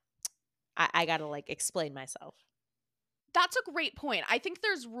 I gotta like explain myself. That's a great point. I think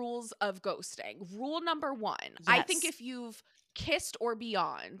there's rules of ghosting. Rule number 1, I think Yes. if you've kissed or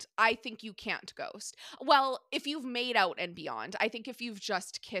beyond, I think you can't ghost. Well, if you've made out and beyond, I think if you've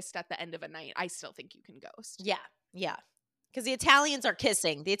just kissed at the end of a night, I still think you can ghost. Yeah. Yeah. Because the Italians are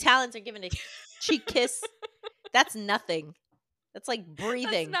kissing. The Italians are giving a cheek kiss. That's nothing. That's like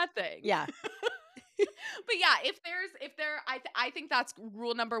breathing. That's nothing. Yeah. But yeah, I think that's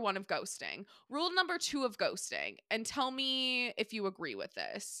rule number 1 of ghosting. Rule number 2 of ghosting, and tell me if you agree with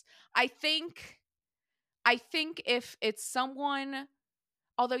this. I think if it's someone,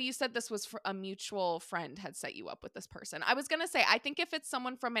 although you said this was for a mutual friend had set you up with this person, I was going to say, I think if it's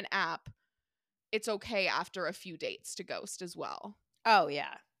someone from an app, it's okay after a few dates to ghost as well. Oh,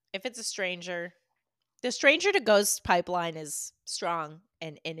 yeah. If it's a stranger, the stranger to ghost pipeline is strong,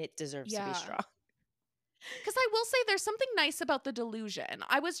 and it deserves to be strong. Because I will say there's something nice about the delusion.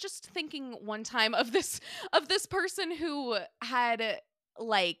 I was just thinking one time of this person who had,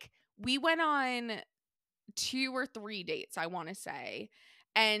 like, we went on 2 or 3 dates, I want to say,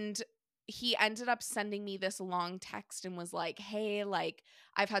 and he ended up sending me this long text and was like, hey, like,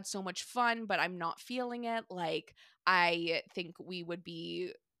 I've had so much fun, but I'm not feeling it. Like, I think we would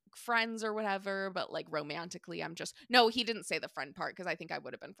be friends or whatever, but like romantically, I'm just, no, he didn't say the friend part because I think I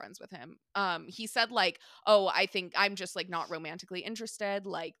would have been friends with him. He said like, oh, I think I'm just like not romantically interested.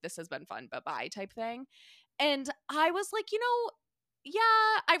 Like, this has been fun, bye-bye type thing. And I was like, yeah,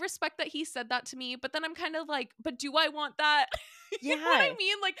 I respect that he said that to me, but then I'm kind of like, but do I want that? You know what I Yeah.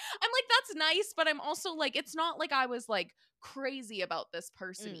 mean? Like, I'm like, that's nice, but I'm also like, it's not like I was like crazy about this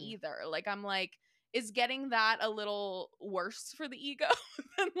person either. Like, I'm like, is getting that a little worse for the ego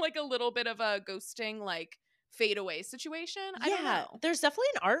than like a little bit of a ghosting, like fade away situation? I don't Yeah. know. There's definitely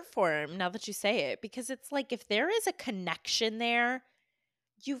an art form now that you say it, because it's like if there is a connection there,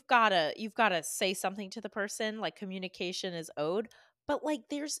 you've gotta say something to the person. Like, communication is owed. But like,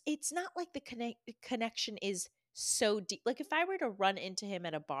 it's not like the connection is so deep. Like, if I were to run into him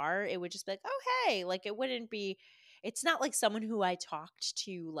at a bar, it would just be like, oh hey, like, it wouldn't be, it's not like someone who I talked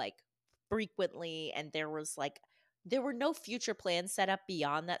to like frequently, and there were no future plans set up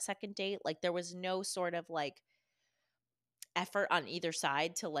beyond that second date. Like, there was no sort of like effort on either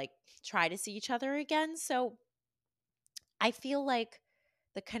side to like try to see each other again. So I feel like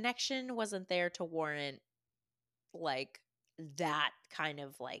the connection wasn't there to warrant like that kind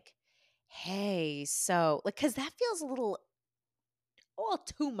of like, hey, so like, because that feels a little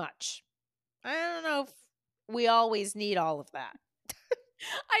too much. I don't know if we always need all of that.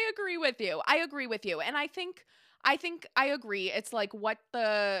 I agree with you. I agree with you. And I think I agree. It's like what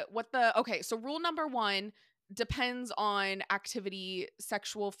the okay, so rule number 1 depends on activity,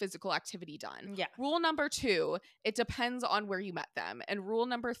 sexual physical activity done. Yeah. Rule number 2, it depends on where you met them. And rule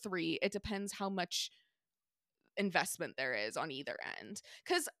number 3, it depends how much investment there is on either end.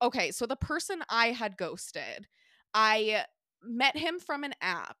 Cuz okay, so the person I had ghosted, I met him from an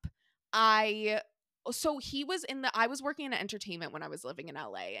app. I so he was in the I was working in entertainment when I was living in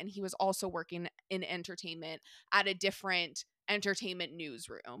LA, and he was also working in entertainment at a different entertainment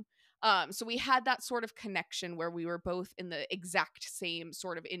newsroom. So we had that sort of connection where we were both in the exact same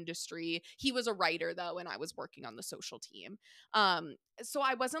sort of industry. He was a writer though, and I was working on the social team. So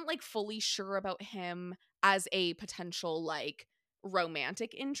I wasn't like fully sure about him as a potential like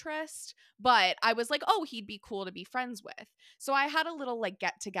romantic interest, but I was like, oh, he'd be cool to be friends with. So I had a little like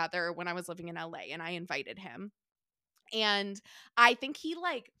get together when I was living in LA, and I invited him. And I think he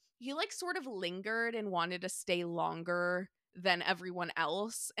sort of lingered and wanted to stay longer than everyone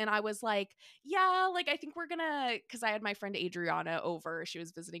else. And I was like, yeah, like I think we're gonna, because I had my friend Adriana over. She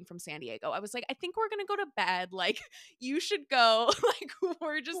was visiting from San Diego. I was like, I think we're gonna go to bed. Like, you should go. Like,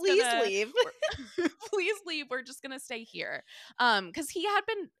 we're just Please gonna leave. please leave. We're just gonna stay here. Because he had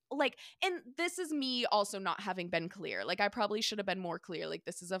been like, and this is me also not having been clear. Like, I probably should have been more clear. Like,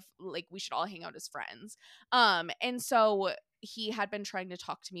 this is like we should all hang out as friends. And so he had been trying to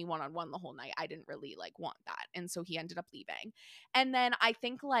talk to me one on one the whole night. I didn't really like want that. And so he ended up leaving. And then I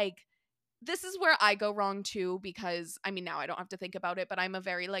think like this is where I go wrong too, because I mean, now I don't have to think about it, but I'm a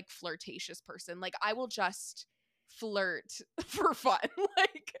very like flirtatious person. Like, I will just flirt for fun.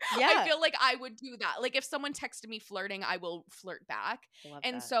 Like, I Yeah. feel like I would do that. Like, if someone texted me flirting, I will flirt back. Love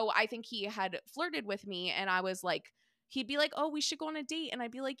And that. so I think he had flirted with me, and I was like, he'd be like, oh, we should go on a date. And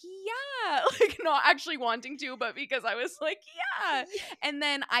I'd be like, yeah, like not actually wanting to, but because I was like, yeah. And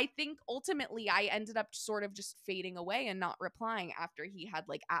then I think ultimately I ended up sort of just fading away and not replying after he had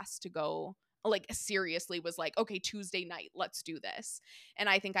like asked to go, like seriously was like, okay, Tuesday night, let's do this. And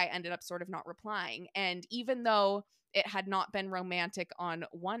I think I ended up sort of not replying. And even though it had not been romantic on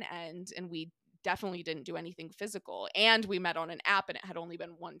one end, and we definitely didn't do anything physical, and we met on an app and it had only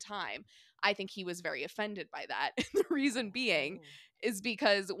been one time, I think he was very offended by that. And the reason being Oh. is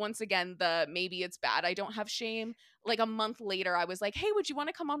because once again, the maybe it's bad I don't have shame. Like a month later, I was like, hey, would you want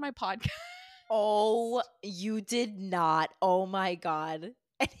to come on my podcast? Oh, you did not. Oh my God.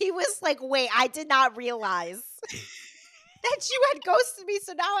 And he was like, wait, I did not realize that you had ghosted me.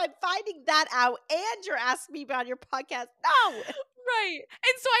 So now I'm finding that out. And you're asking me about your podcast. No. Right.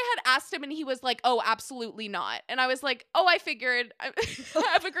 And so I had asked him, and he was like, oh, absolutely not. And I was like, oh, I figured.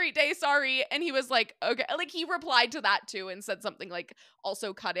 Have a great day. Sorry. And he was like, okay. Like, he replied to that too and said something like,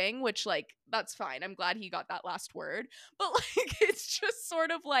 also cutting, which, like, that's fine. I'm glad he got that last word. But, like, it's just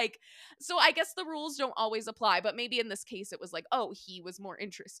sort of like, so I guess the rules don't always apply. But maybe in this case, it was like, oh, he was more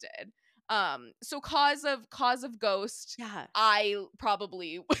interested. So cause of ghost, Yeah. I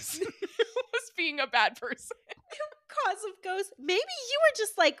probably was being a bad person. Cause of ghost. Maybe you were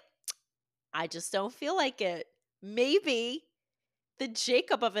just like, I just don't feel like it. Maybe the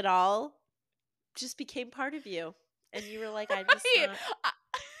Jacob of it all just became part of you. And you were like, I just Right. not. I-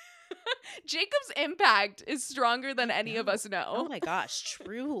 Jacob's impact is stronger than I any of know. us know. Oh my gosh,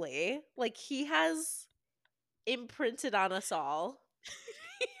 truly. Like he has imprinted on us all.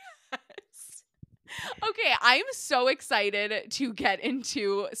 Yes. Okay, I'm so excited to get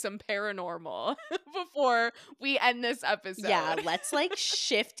into some paranormal before we end this episode. Yeah, let's like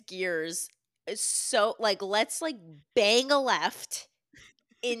shift gears. So like let's like bang a left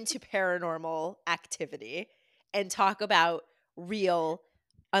into paranormal activity and talk about real,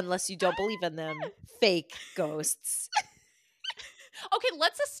 unless you don't believe in them, fake ghosts. Okay,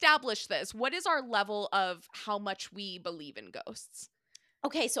 let's establish this. What is our level of how much we believe in ghosts?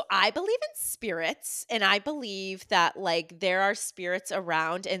 Okay, so I believe in spirits, and I believe that like there are spirits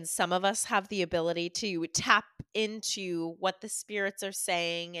around, and some of us have the ability to tap into what the spirits are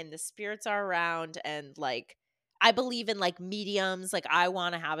saying, and the spirits are around. And like I believe in like mediums. Like I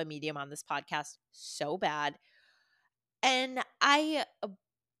want to have a medium on this podcast so bad. And I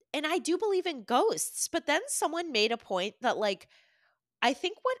do believe in ghosts, but then someone made a point that like I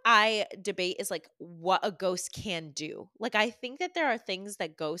think what I debate is like what a ghost can do. Like I think that there are things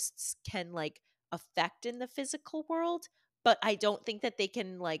that ghosts can like affect in the physical world, but I don't think that they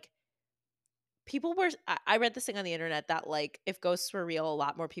can like people were I read this thing on the internet that like if ghosts were real, a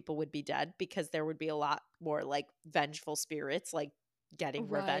lot more people would be dead because there would be a lot more like vengeful spirits like getting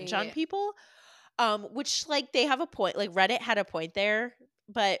revenge on Right. people. Which like they have a point. Like Reddit had a point there,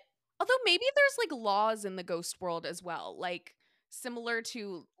 but Although maybe there's like laws in the ghost world as well, like similar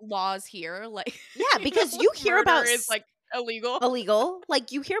to laws here, like yeah, because you hear murder about is like illegal. illegal.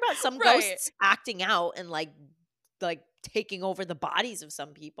 Like you hear about some Right. ghosts acting out and like taking over the bodies of some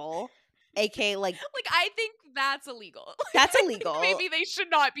people, aka like Like I think that's illegal. Like that's I think illegal. maybe they should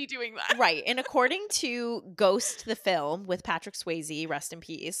not be doing that. Right. And according to Ghost the film with Patrick Swayze, rest in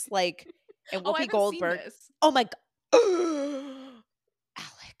peace, like and Oh, I Whoopi haven't seen Goldberg. this. Oh my god.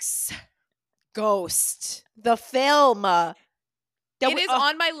 Alex. Ghost. The film. It is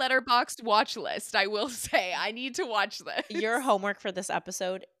on my Letterboxd watch list, I will say. I need to watch this. Your homework for this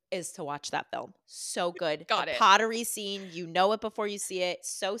episode is to watch that film. So good. Got The it. pottery scene, you know it before you see it.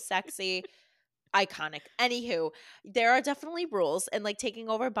 So sexy. Iconic. Anywho, there are definitely rules, and like taking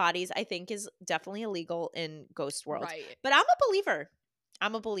over bodies, I think, is definitely illegal in Ghost World. Right. But I'm a believer.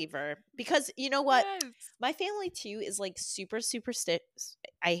 I'm a believer because you know what? Yes. My family too is like super superstitious.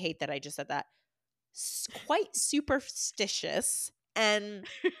 I hate that I just said that. Quite superstitious, and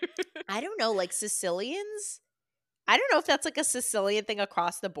I don't know, like Sicilians. I don't know if that's like a Sicilian thing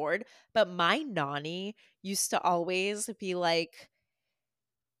across the board, but my nanny used to always be like,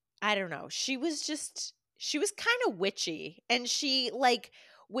 I don't know. She was kind of witchy, and she like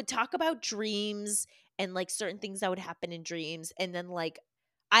would talk about dreams and like certain things that would happen in dreams, and then like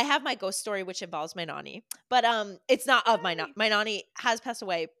I have my ghost story which involves my nanny, but it's not of Nice. my nanny has passed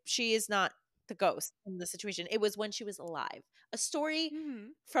away. She is not the ghost in the situation. It was when she was alive. A story Mhm.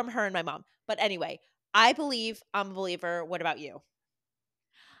 from her and my mom. But anyway, I believe I'm a believer. What about you?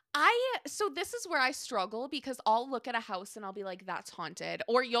 So this is where I struggle because I'll look at a house and I'll be like, that's haunted.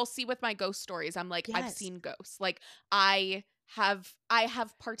 Or you'll see with my ghost stories, I'm like, I've Yes. seen ghosts. Like I have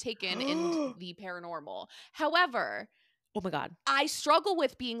partaken in Oh the paranormal. However, my god. I struggle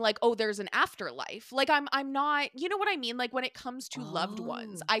with being like, oh, there's an afterlife. Like I'm not, you know what I mean? Like when it comes to loved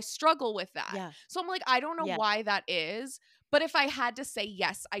ones, Oh. I struggle with that. Yeah. So I'm like, I don't know Yeah. why that is. But if I had to say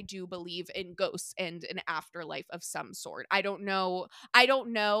yes, I do believe in ghosts and an afterlife of some sort. I don't know. I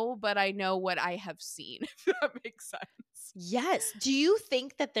don't know, but I know what I have seen, if that makes sense. Yes. Do you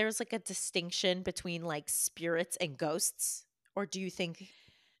think that there's like a distinction between like spirits and ghosts? Or do you think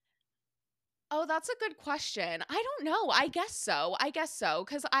Oh, that's a good question. I don't know. I guess so. I guess so.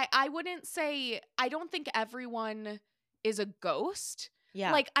 Cause I wouldn't say I don't think everyone is a ghost.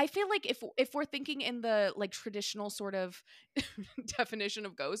 yeah. Like I feel like if we're thinking in the like traditional sort of definition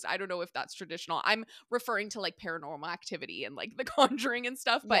of ghost, I don't know if that's traditional. I'm referring to like paranormal activity and like the conjuring and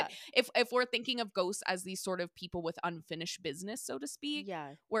stuff. But Yeah. if we're thinking of ghosts as these sort of people with unfinished business, so to speak,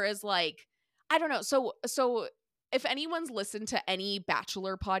 Yeah. whereas like I don't know. So if anyone's listened to any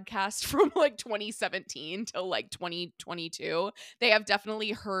Bachelor podcast from like 2017 till like 2022, they have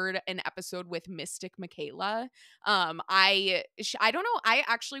definitely heard an episode with Mystic Michaela. I don't know. I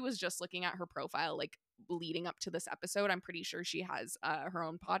actually was just looking at her profile like leading up to this episode. I'm pretty sure she has her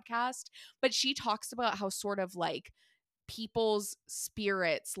own podcast, but she talks about how sort of like people's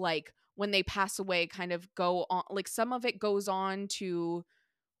spirits like when they pass away kind of go on, like some of it goes on to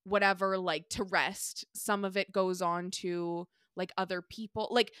whatever, like to rest, some of it goes on to like other people,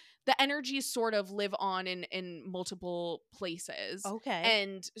 like the energies sort of live on in multiple places. Okay.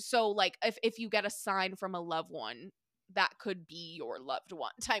 And so like if you get a sign from a loved one, that could be your loved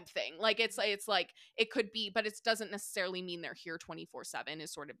one type thing. Like it's like it could be, but it doesn't necessarily mean they're here 24/7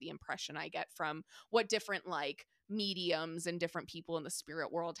 is sort of the impression I get from what different like mediums and different people in the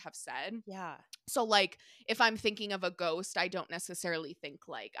spirit world have said. Yeah. So like if I'm thinking of a ghost, I don't necessarily think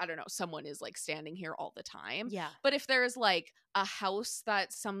like, I don't know, someone is like standing here all the time. Yeah. But if there's like a house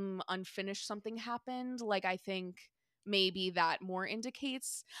that some unfinished something happened, like I think maybe that more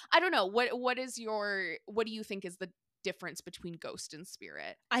indicates, I don't know, what do you think is the difference between ghost and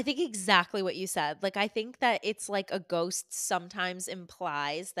spirit? I think exactly what you said. Like I think that it's like a ghost sometimes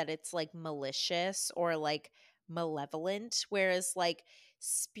implies that it's like malicious or like malevolent, whereas like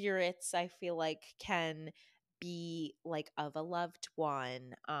spirits I feel like can be like of a loved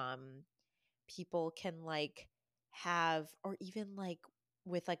one. People can like have or even like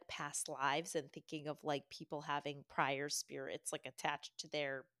with like past lives and thinking of like people having prior spirits like attached to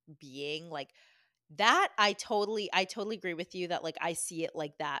their being like that I totally agree with you that like I see it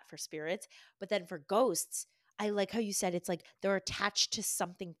like that for spirits. But then for ghosts, I like how you said it's like they're attached to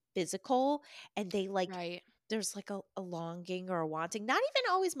something physical and they like Right. there's like a longing or a wanting, not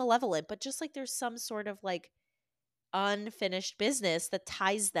even always malevolent, but just like there's some sort of like unfinished business that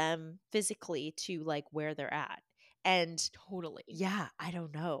ties them physically to like where they're at. And Totally. yeah, I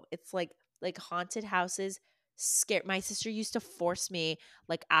don't know. It's like haunted houses scare my sister used to force me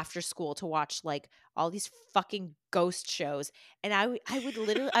like after school to watch like all these fucking ghost shows. And I would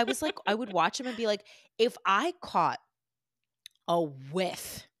literally I was like I would watch them and be like, if I caught a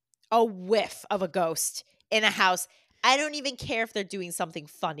whiff, a whiff of a ghost in a house, I don't even care if they're doing something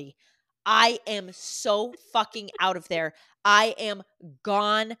funny. I am so fucking out of there. I am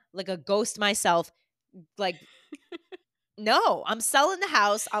gone like a ghost myself. Like, no, I'm selling the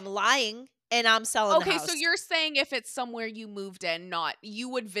house. I'm lying and I'm selling the Okay, so house. you're saying if it's somewhere you moved in, not you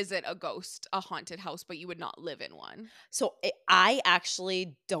would visit a haunted house, but you would not live in one. So I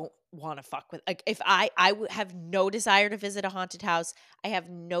actually don't want to fuck with like if I would have no desire to visit a haunted house. I have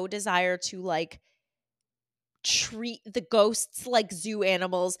no desire to like treat the ghosts like zoo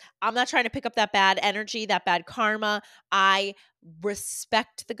animals. I'm not trying to pick up that bad energy, that bad karma. I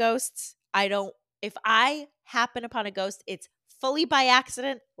respect the ghosts. I don't if I happen upon a ghost, it's fully by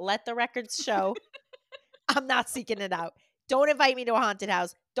accident. Let the records show. I'm not seeking it out. Don't invite me to a haunted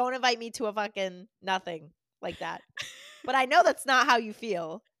house. Don't invite me to a fucking nothing like that. But I know that's not how you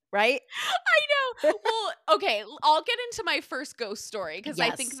feel, right? I know. Well, okay, I'll get into my first ghost story because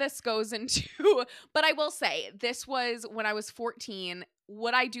I think Yes. this goes into, but I will say this was when I was 14.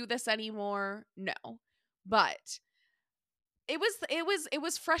 Would I do this anymore? No. But it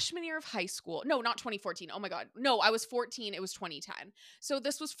was freshman year of high school. No, not 2014. Oh my god. No, I was 14. It was 2010. So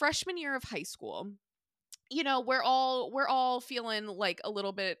this was freshman year of high school. You know, we're all feeling like a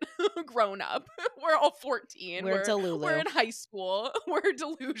little bit grown up. We're all 14. We're We're Delulu. in high school. We're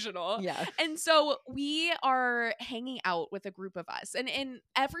delusional. Yeah. And so we are hanging out with a group of us. And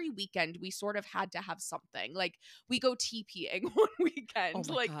every weekend we sort of had to have something. Like we go TPing one Oh weekend.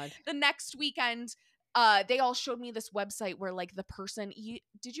 my Like god. the next weekend they all showed me this website where like the person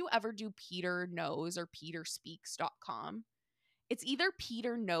did you ever do Peter Knows or peterspeaks.com? It's either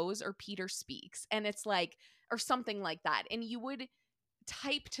Peter Knows or Peter Speaks, and it's like or something like that. And you would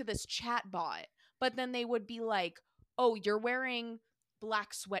type to this chat bot, but then they would be like, "Oh, you're wearing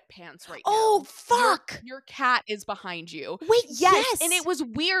black sweatpants right Oh now. fuck. Your cat is behind you." Wait, Yes, and yes. it was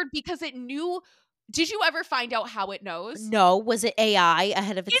weird because it knew. Did you ever find out how it knows? No, was it AI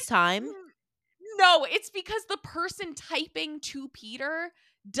ahead of its It's time? no, it's because the person typing to Peter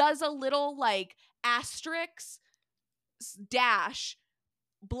does a little like asterisk dash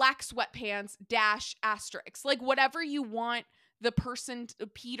black sweatpants dash asterisk, like whatever you want the person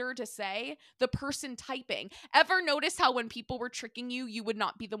Peter to say, the person typing. Ever notice how when people were tricking you, you would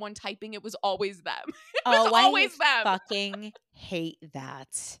not be the one typing, it was always them. It was Oh, I always them. fucking hate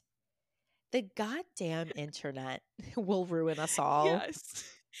that. The goddamn internet will ruin us all. Yes,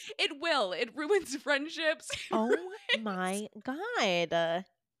 it will. It ruins friendships. Oh my god. I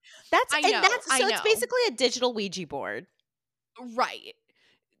know, I So it's know. basically a digital Ouija board. Right,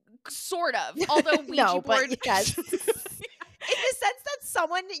 sort of, although Ouija No, but board. yes. In the sense that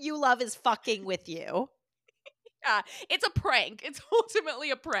someone you love is fucking with you. Yeah, it's a prank. It's ultimately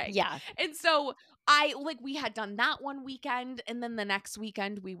a prank. Yeah. And so we had done that one weekend, and then the next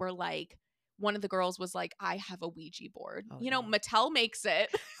weekend we were like, one of the girls was like, I have a Ouija board. Oh, You know, no. Mattel makes it.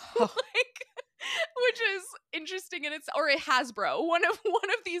 Oh. Like, which is interesting and it's or it Hasbro. One of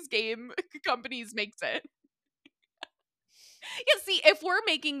these game companies makes it. Yeah, see, if we're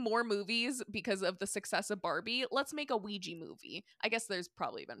making more movies because of the success of Barbie, let's make a Ouija movie. I guess there's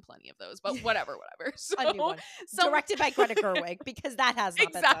probably been plenty of those, but whatever. So, A new one. so Directed by Greta Gerwig, because that has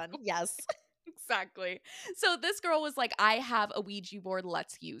not been done. Exactly. Yes. exactly. So this girl was like, I have a Ouija board,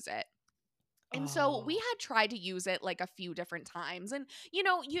 let's use it. And so we Oh. had tried to use it like a few different times. And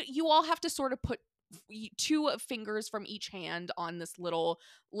you all have to sort of put two fingers from each hand on this little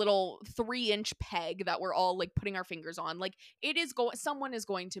 3-inch peg that we're all like putting our fingers on. Like it is going someone is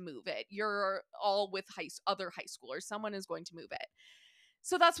going to move it. You're all with other high schoolers. Someone is going to move it.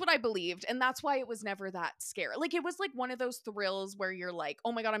 So that's what I believed. And that's why it was never that scary. Like it was like one of those thrills where you're like,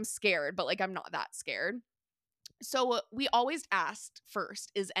 oh my God, I'm scared, but like I'm not that scared. So we always asked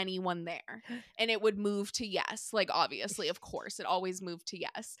first, is anyone there? And it would move to yes. Like obviously, of course, it always moved to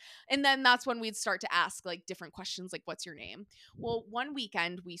yes. And then that's when we'd start to ask like different questions like what's your name? Well, one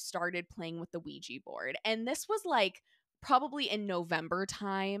weekend we started playing with the Ouija board. And this was like probably in November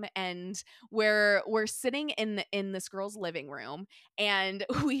time, and we're sitting in this girl's living room, and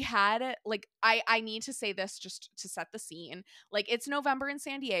we had like I need to say this just to set the scene. Like it's November in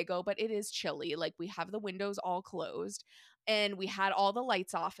San Diego, but it is chilly. Like we have the windows all closed. and we had all the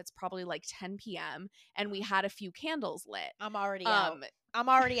lights off. It's probably like 10 p.m. and we had a few candles lit. I'm already out. I'm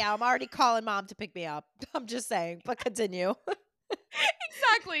already calling mom to pick me up. I'm just saying, but continue.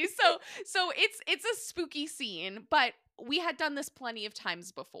 Exactly. So it's a spooky scene, but we had done this plenty of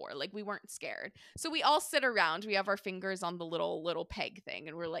times before. Like, we weren't scared. So we all sit around, we have our fingers on the little peg thing,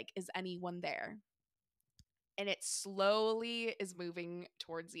 and we're like, is anyone there? And it slowly is moving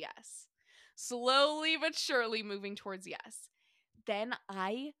towards yes. Slowly but surely moving towards yes. Then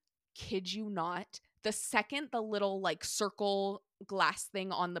I kid you not, the second the little like circle glass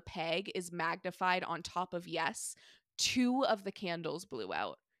thing on the peg is magnified on top of yes, 2 of the candles blew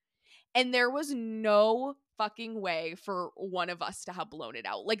out. And there was no fucking way for one of us to have blown it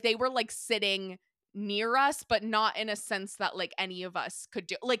out. Like, they were like sitting near us, but not in a sense that like any of us could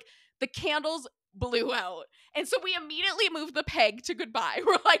do. Like, the candles blew out. And so we immediately moved the peg to goodbye.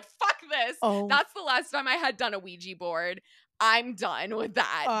 We're like, fuck this. Oh. That's the last time I had done a Ouija board. I'm done with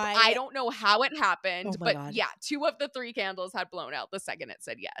that. I don't know how it happened, but God. yeah, 2 of the 3 candles had blown out the second it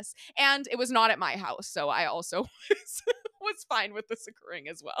said yes. And it was not at my house, so I also was fine with this occurring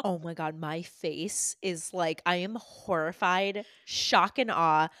as well. Oh my God, my face is like, I am horrified, shock and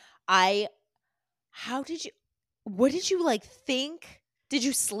awe. What did you like think? Did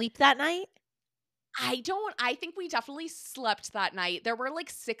you sleep that night? I think we definitely slept that night. There were like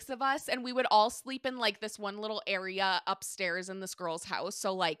 6 of us, and we would all sleep in like this one little area upstairs in this girl's house.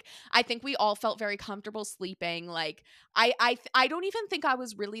 So like, I think we all felt very comfortable sleeping. Like, I don't even think I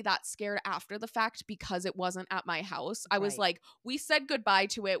was really that scared after the fact because it wasn't at my house. I was Right. like, we said goodbye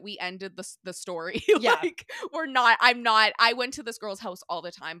to it. We ended the story. Yeah. Like, I went to this girl's house all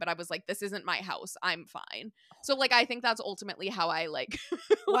the time, but I was like, this isn't my house. I'm fine. So like, I think that's ultimately how I like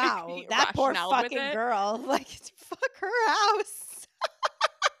Wow, like, that poor rationaled with fucking it. girl. Like, fuck her house.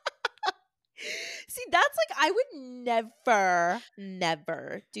 See, that's like, I would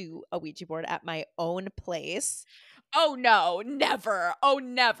never do a Ouija board at my own place. Oh no, never. Oh,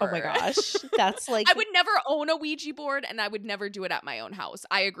 never. Oh my gosh. That's like, I would never own a Ouija board, and I would never do it at my own house.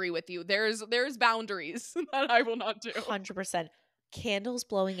 I agree with you. There's boundaries that I will not do. 100%. Candles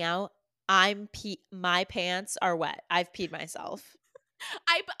blowing out. My pants are wet. I've peed myself.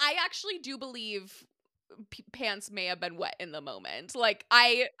 I actually do believe pants may have been wet in the moment. Like,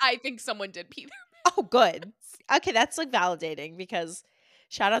 I think someone did pee their Oh, good. Okay, that's like validating because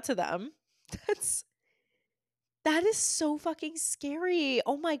shout out to them. That is so fucking scary.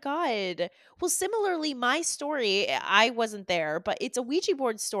 Oh my God. Well, similarly, my story, I wasn't there, but it's a Ouija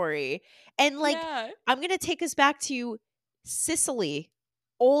board story. And like, Yeah. I'm going to take us back to Sicily,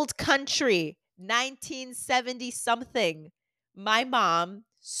 old country, 1970 something. My mom,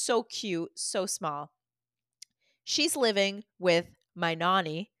 so cute, so small. She's living with my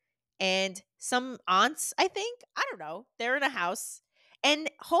nanny and some aunts, I think. I don't know. They're in a house. And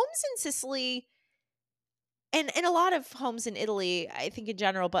homes in Sicily and a lot of homes in Italy, I think in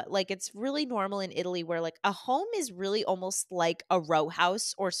general, but like it's really normal in Italy where like a home is really almost like a row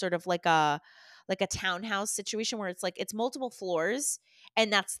house or sort of like a townhouse situation where it's like it's multiple floors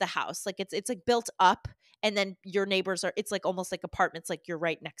and that's the house. Like it's like built up and then your neighbors are it's like almost like apartments, like you're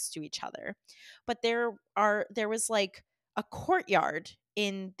right next to each other. But there was like a courtyard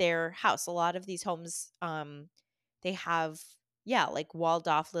in their house. A lot of these homes they have like walled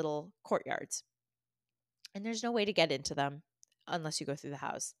off little courtyards. And there's no way to get into them unless you go through the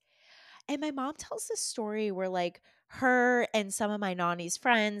house. And my mom tells this story where like her and some of my nanny's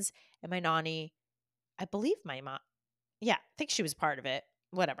friends and my nanny, I believe my mom, I think she was part of it,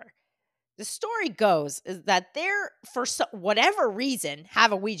 whatever. The story goes is that they're, for whatever reason,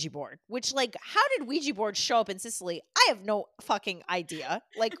 have a Ouija board, which like, how did Ouija boards show up in Sicily? I have no fucking idea.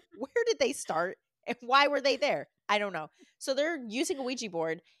 Like, where did they start and why were they there? I don't know. So they're using a Ouija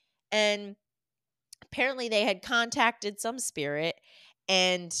board and apparently they had contacted some spirit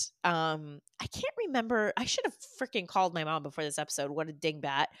and I can't remember. I should have freaking called my mom before this episode. What a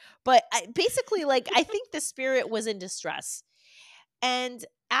dingbat. But basically, like, I think the spirit was in distress. And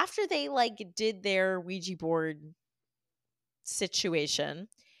after they like did their Ouija board situation,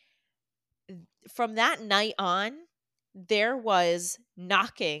 from that night on, there was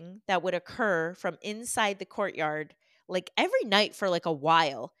knocking that would occur from inside the courtyard like every night for like a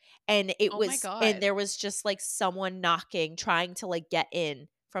while. And it Oh my was God. and there was just like someone knocking trying to like get in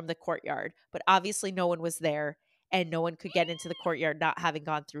from the courtyard, but obviously no one was there and no one could get into the courtyard not having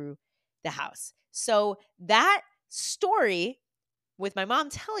gone through the house. So that story with my mom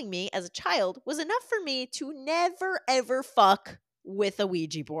telling me as a child was enough for me to never ever fuck with a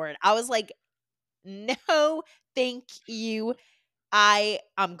Ouija board. I was like, no, thank you.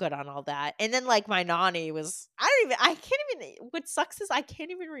 I'm good on all that. And then like my nanny was, I can't what sucks is I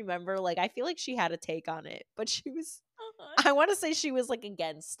can't even remember. Like, I feel like she had a take on it, but she was, Uh-huh. I want to say she was like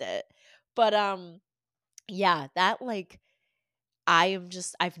against it. But yeah, that like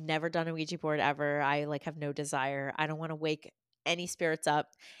I've never done a Ouija board ever. I like have no desire. I don't want to wake any spirits up.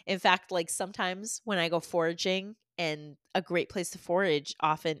 In fact, like sometimes when I go foraging, and a great place to forage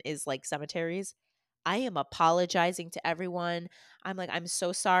often is like cemeteries, I am apologizing to everyone. I'm like, I'm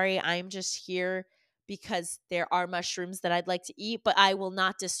so sorry. I'm just here because there are mushrooms that I'd like to eat, but I will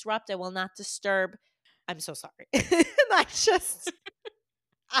not disrupt. I will not disturb. I'm so sorry. I just,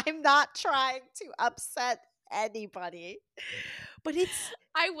 I'm not trying to upset anybody. But it's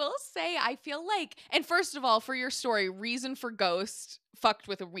I will say, I feel like, and first of all, for your story, reason for ghost fucked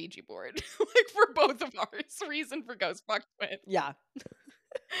with a Ouija board. Like for both of ours, reason for ghost fucked with. yeah.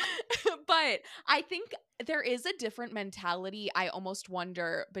 But I think there is a different mentality. I almost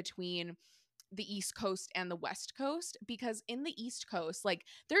wonder between the East Coast and the West Coast, because in the East Coast, like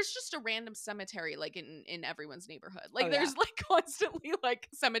there's just a random cemetery like in everyone's neighborhood. Oh, Like yeah. there's like constantly like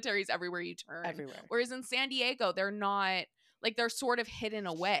cemeteries everywhere you turn. Everywhere. Whereas in San Diego, they're not, like they're sort of hidden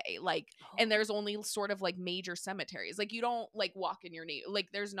away. Like and there's only sort of like major cemeteries. Like you don't like walk in your like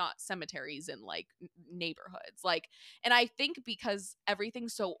there's not cemeteries in like neighborhoods. Like, and I think because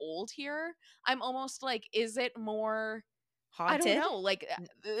everything's so old here, I'm almost like, is it more, I don't Haunted? know, like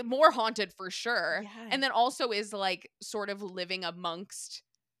more haunted for sure. Yeah. And then also is like sort of living amongst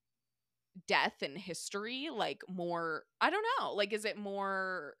death and history, like more, I don't know, like is it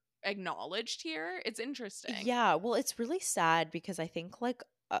more acknowledged here? It's interesting. Yeah, well, it's really sad because I think like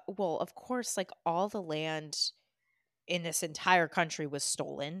well, of course, like all the land in this entire country was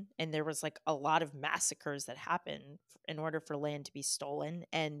stolen, and there was like a lot of massacres that happened in order for land to be stolen.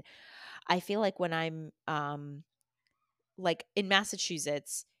 And I feel like when I'm like in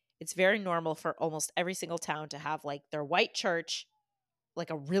Massachusetts, it's very normal for almost every single town to have like their white church, like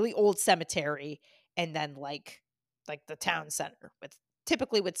a really old cemetery, and then like the town center with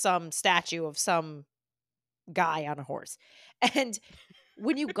typically with some statue of some guy on a horse. And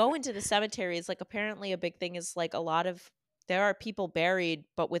when you go into the cemetery, it's like apparently a big thing is like a lot of, there are people buried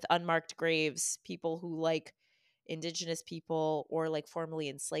but with unmarked graves, people who like indigenous people or like formerly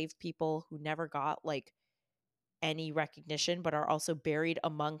enslaved people who never got like any recognition but are also buried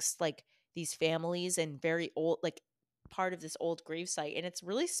amongst like these families and very old, like part of this old gravesite. And it's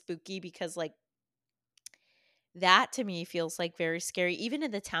really spooky because like that to me feels like very scary. Even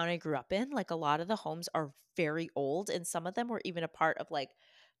in the town I grew up in, like a lot of the homes are very old, and some of them were even a part of like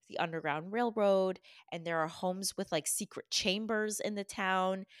the Underground Railroad. And there are homes with like secret chambers in the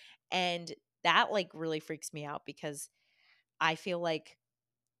town. And that like really freaks me out because I feel like,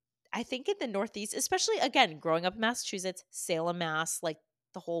 I think in the Northeast, especially again, growing up in Massachusetts, Salem, Mass, like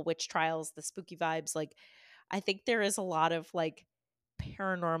the whole witch trials, the spooky vibes, like I think there is a lot of like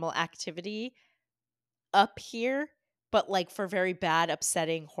paranormal activity up here, but like for very bad,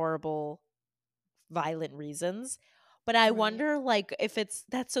 upsetting, horrible, violent reasons. But I Right. wonder like if it's,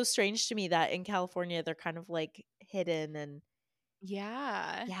 that's so strange to me that in California they're kind of like hidden. And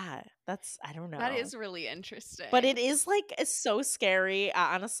Yeah. yeah, that's, I don't That know. is really But it interesting. is like it's so scary.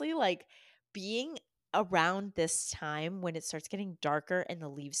 Honestly, like being around this time when it starts getting darker and the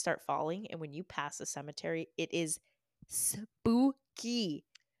leaves start falling, and when you pass a cemetery, it is spooky.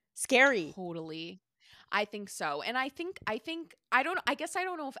 Scary. Totally. I think so. And I think I don't, I guess I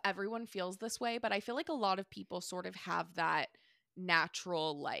don't know if everyone feels this way, but I feel like a lot of people sort of have that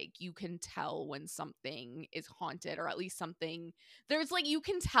natural, like you can tell when something is haunted, or at least something, there's like you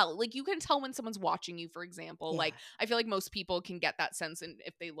can tell, like you can tell when someone's watching you, for example. Yeah. Like I feel like most people can get that sense, and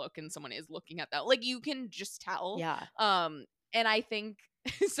if they look and someone is looking at that, like you can just tell. Yeah. And I think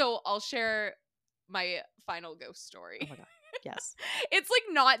so I'll share my final ghost Oh story. my god. Yes. It's like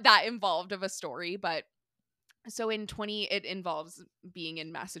not that involved of a story, but so in 20, it involves being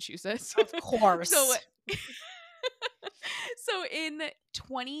in Massachusetts. Of course. So so in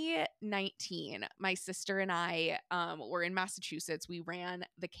 2019, my sister and I were in Massachusetts. We ran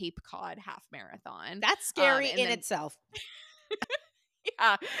the Cape Cod half marathon. That's scary And in then itself.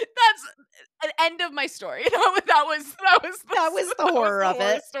 yeah, that's an end of my story. That was The horror of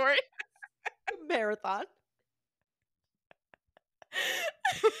it. story. Marathon.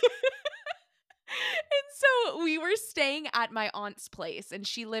 And so we were staying at my aunt's place, and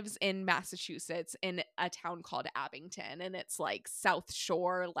she lives in Massachusetts in a town called Abington, and it's like South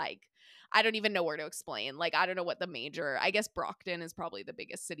Shore. Like I don't even know where to explain. Like I don't know what the major, I guess Brockton is probably the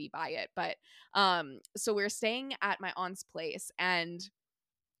biggest city by it. But so we we're staying at my aunt's place, and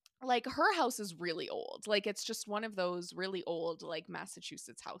like her house is really old. Like it's just one of those really old like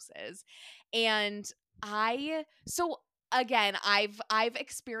Massachusetts houses. And I so again, I've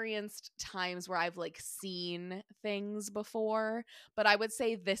experienced times where I've like seen things before, but I would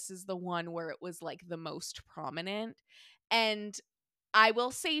say this is the one where it was like the most prominent. And I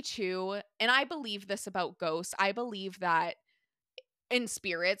will say too, and I believe this about ghosts, I believe that in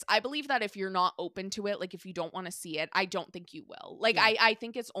spirits, I believe that if you're not open to it, like if you don't want to see it, I don't think you will. Like Yeah. I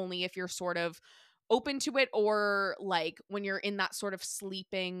think it's only if you're sort of open to it, or like when you're in that sort of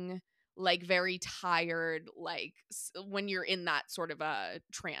sleeping, like very tired, like when you're in that sort of a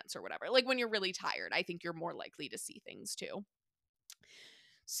trance or whatever, like when you're really tired, I think you're more likely to see things too.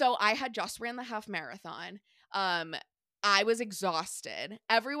 So I had just ran the half marathon. I was exhausted.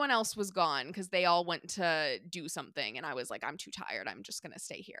 Everyone else was gone because they all went to do something. And I was like, I'm too tired. I'm just going to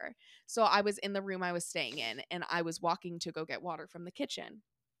stay here. So I was in the room I was staying in, and I was walking to go get water from the kitchen.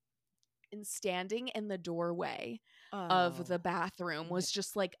 And standing in the doorway of the bathroom was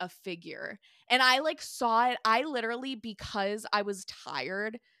just like a figure. And I like saw it. I literally, because I was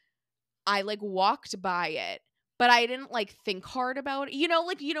tired, I like walked by it, but I didn't like think hard about it.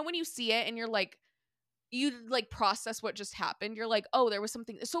 Like, when you see it and you're like, you like process what just happened. You're like, oh, there was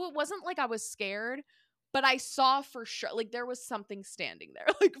something. So it wasn't like I was scared, but I saw for sure, like there was something standing there,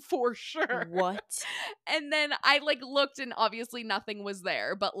 like for sure. What? And then I like looked, and obviously nothing was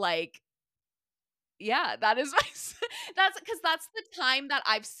there, but like, yeah, that is that's because that's the time that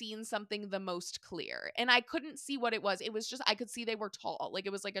I've seen something the most clear. And I couldn't see what it was. It was just, I could see they were tall. Like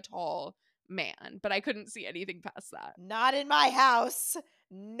it was like a tall man, but I couldn't see anything past that. Not in my house.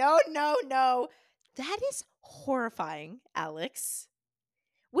 No, no, no. That is horrifying, Alex.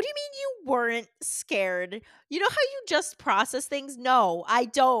 What do you mean you weren't scared? You know how you just process things? No, I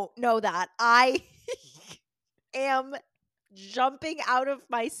don't know that. I am jumping out of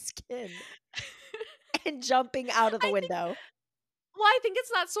my skin and jumping out of the window. Well, I think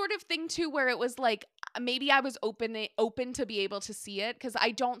it's that sort of thing too, where it was like, maybe I was open to be able to see it, because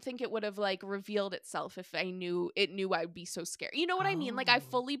I don't think it would have like revealed itself if I knew I'd be so scared. You know what I mean? Like I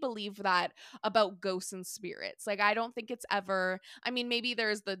fully believe that about ghosts and spirits. Like I don't think it's ever, I mean, maybe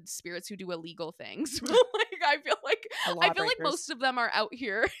there's the spirits who do illegal things, but like I feel like most of them are out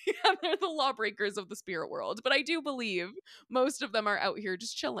here. Yeah, they're the lawbreakers of the spirit world. But I do believe most of them are out here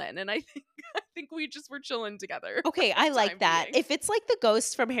just chilling, and I think we just were chilling together. Okay, I like that. If it's like the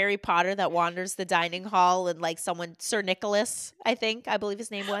ghost from Harry Potter that wanders the dining hall, and like someone, Sir Nicholas, I believe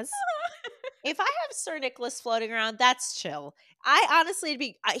his name was. If I have Sir Nicholas floating around, that's chill. I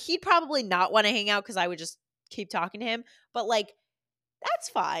honestly, he'd probably not want to hang out because I would just keep talking to him. But like, that's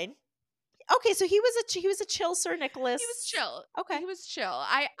fine. Okay, so he was a chill Sir Nicholas. He was chill. Okay, he was chill.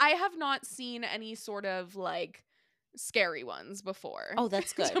 I have not seen any sort of like scary ones before. Oh,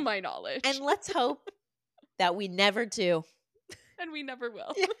 that's good. To my knowledge. And let's hope that we never do. And we never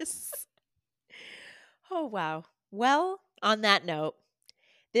will. Yes. Oh, wow. Well, on that note,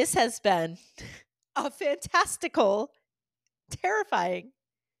 this has been a fantastical, terrifying,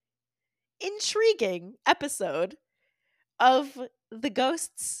 intriguing episode of the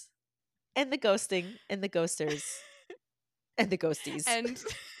ghosts and the ghosting and the ghosters and the ghosties.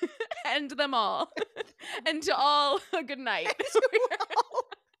 And them all. And to all, a good night.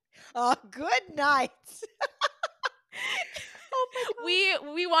 A good night. Oh my God.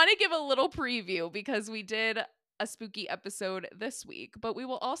 We want to give a little preview, because we did a spooky episode this week, but we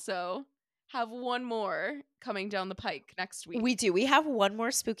will also have one more coming down the pike next week. We do. We have one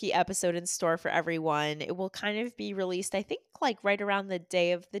more spooky episode in store for everyone. It will kind of be released, I think, like right around the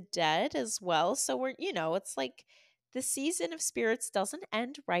Day of the Dead as well. So we're, it's like the season of spirits doesn't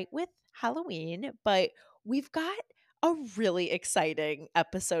end right with Halloween, but we've got a really exciting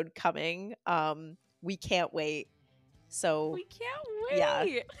episode coming. We can't wait. So we can't wait.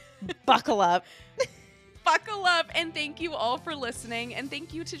 Yeah. Buckle up. Buckle up, and thank you all for listening, and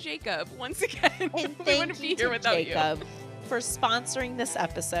thank you to Jacob once again. And we wouldn't be here without Jacob you. For sponsoring this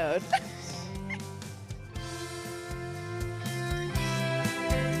episode.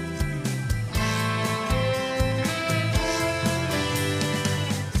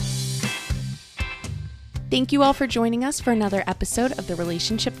 Thank you all for joining us for another episode of The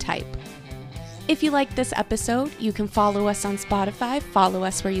Relationship Type. If you liked this episode, you can follow us on Spotify, follow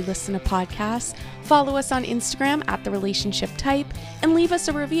us where you listen to podcasts, follow us on Instagram at The Relationship Type, and leave us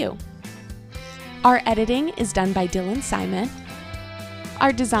a review. Our editing is done by Dylan Simon.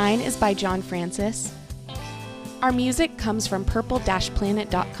 Our design is by John Francis. Our music comes from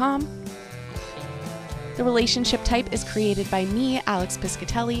purple-planet.com. The Relationship Type is created by me, Alex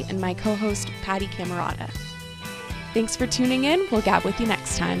Piscatelli, and my co-host, Patty Camerata. Thanks for tuning in. We'll gab with you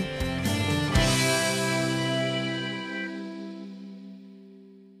next time.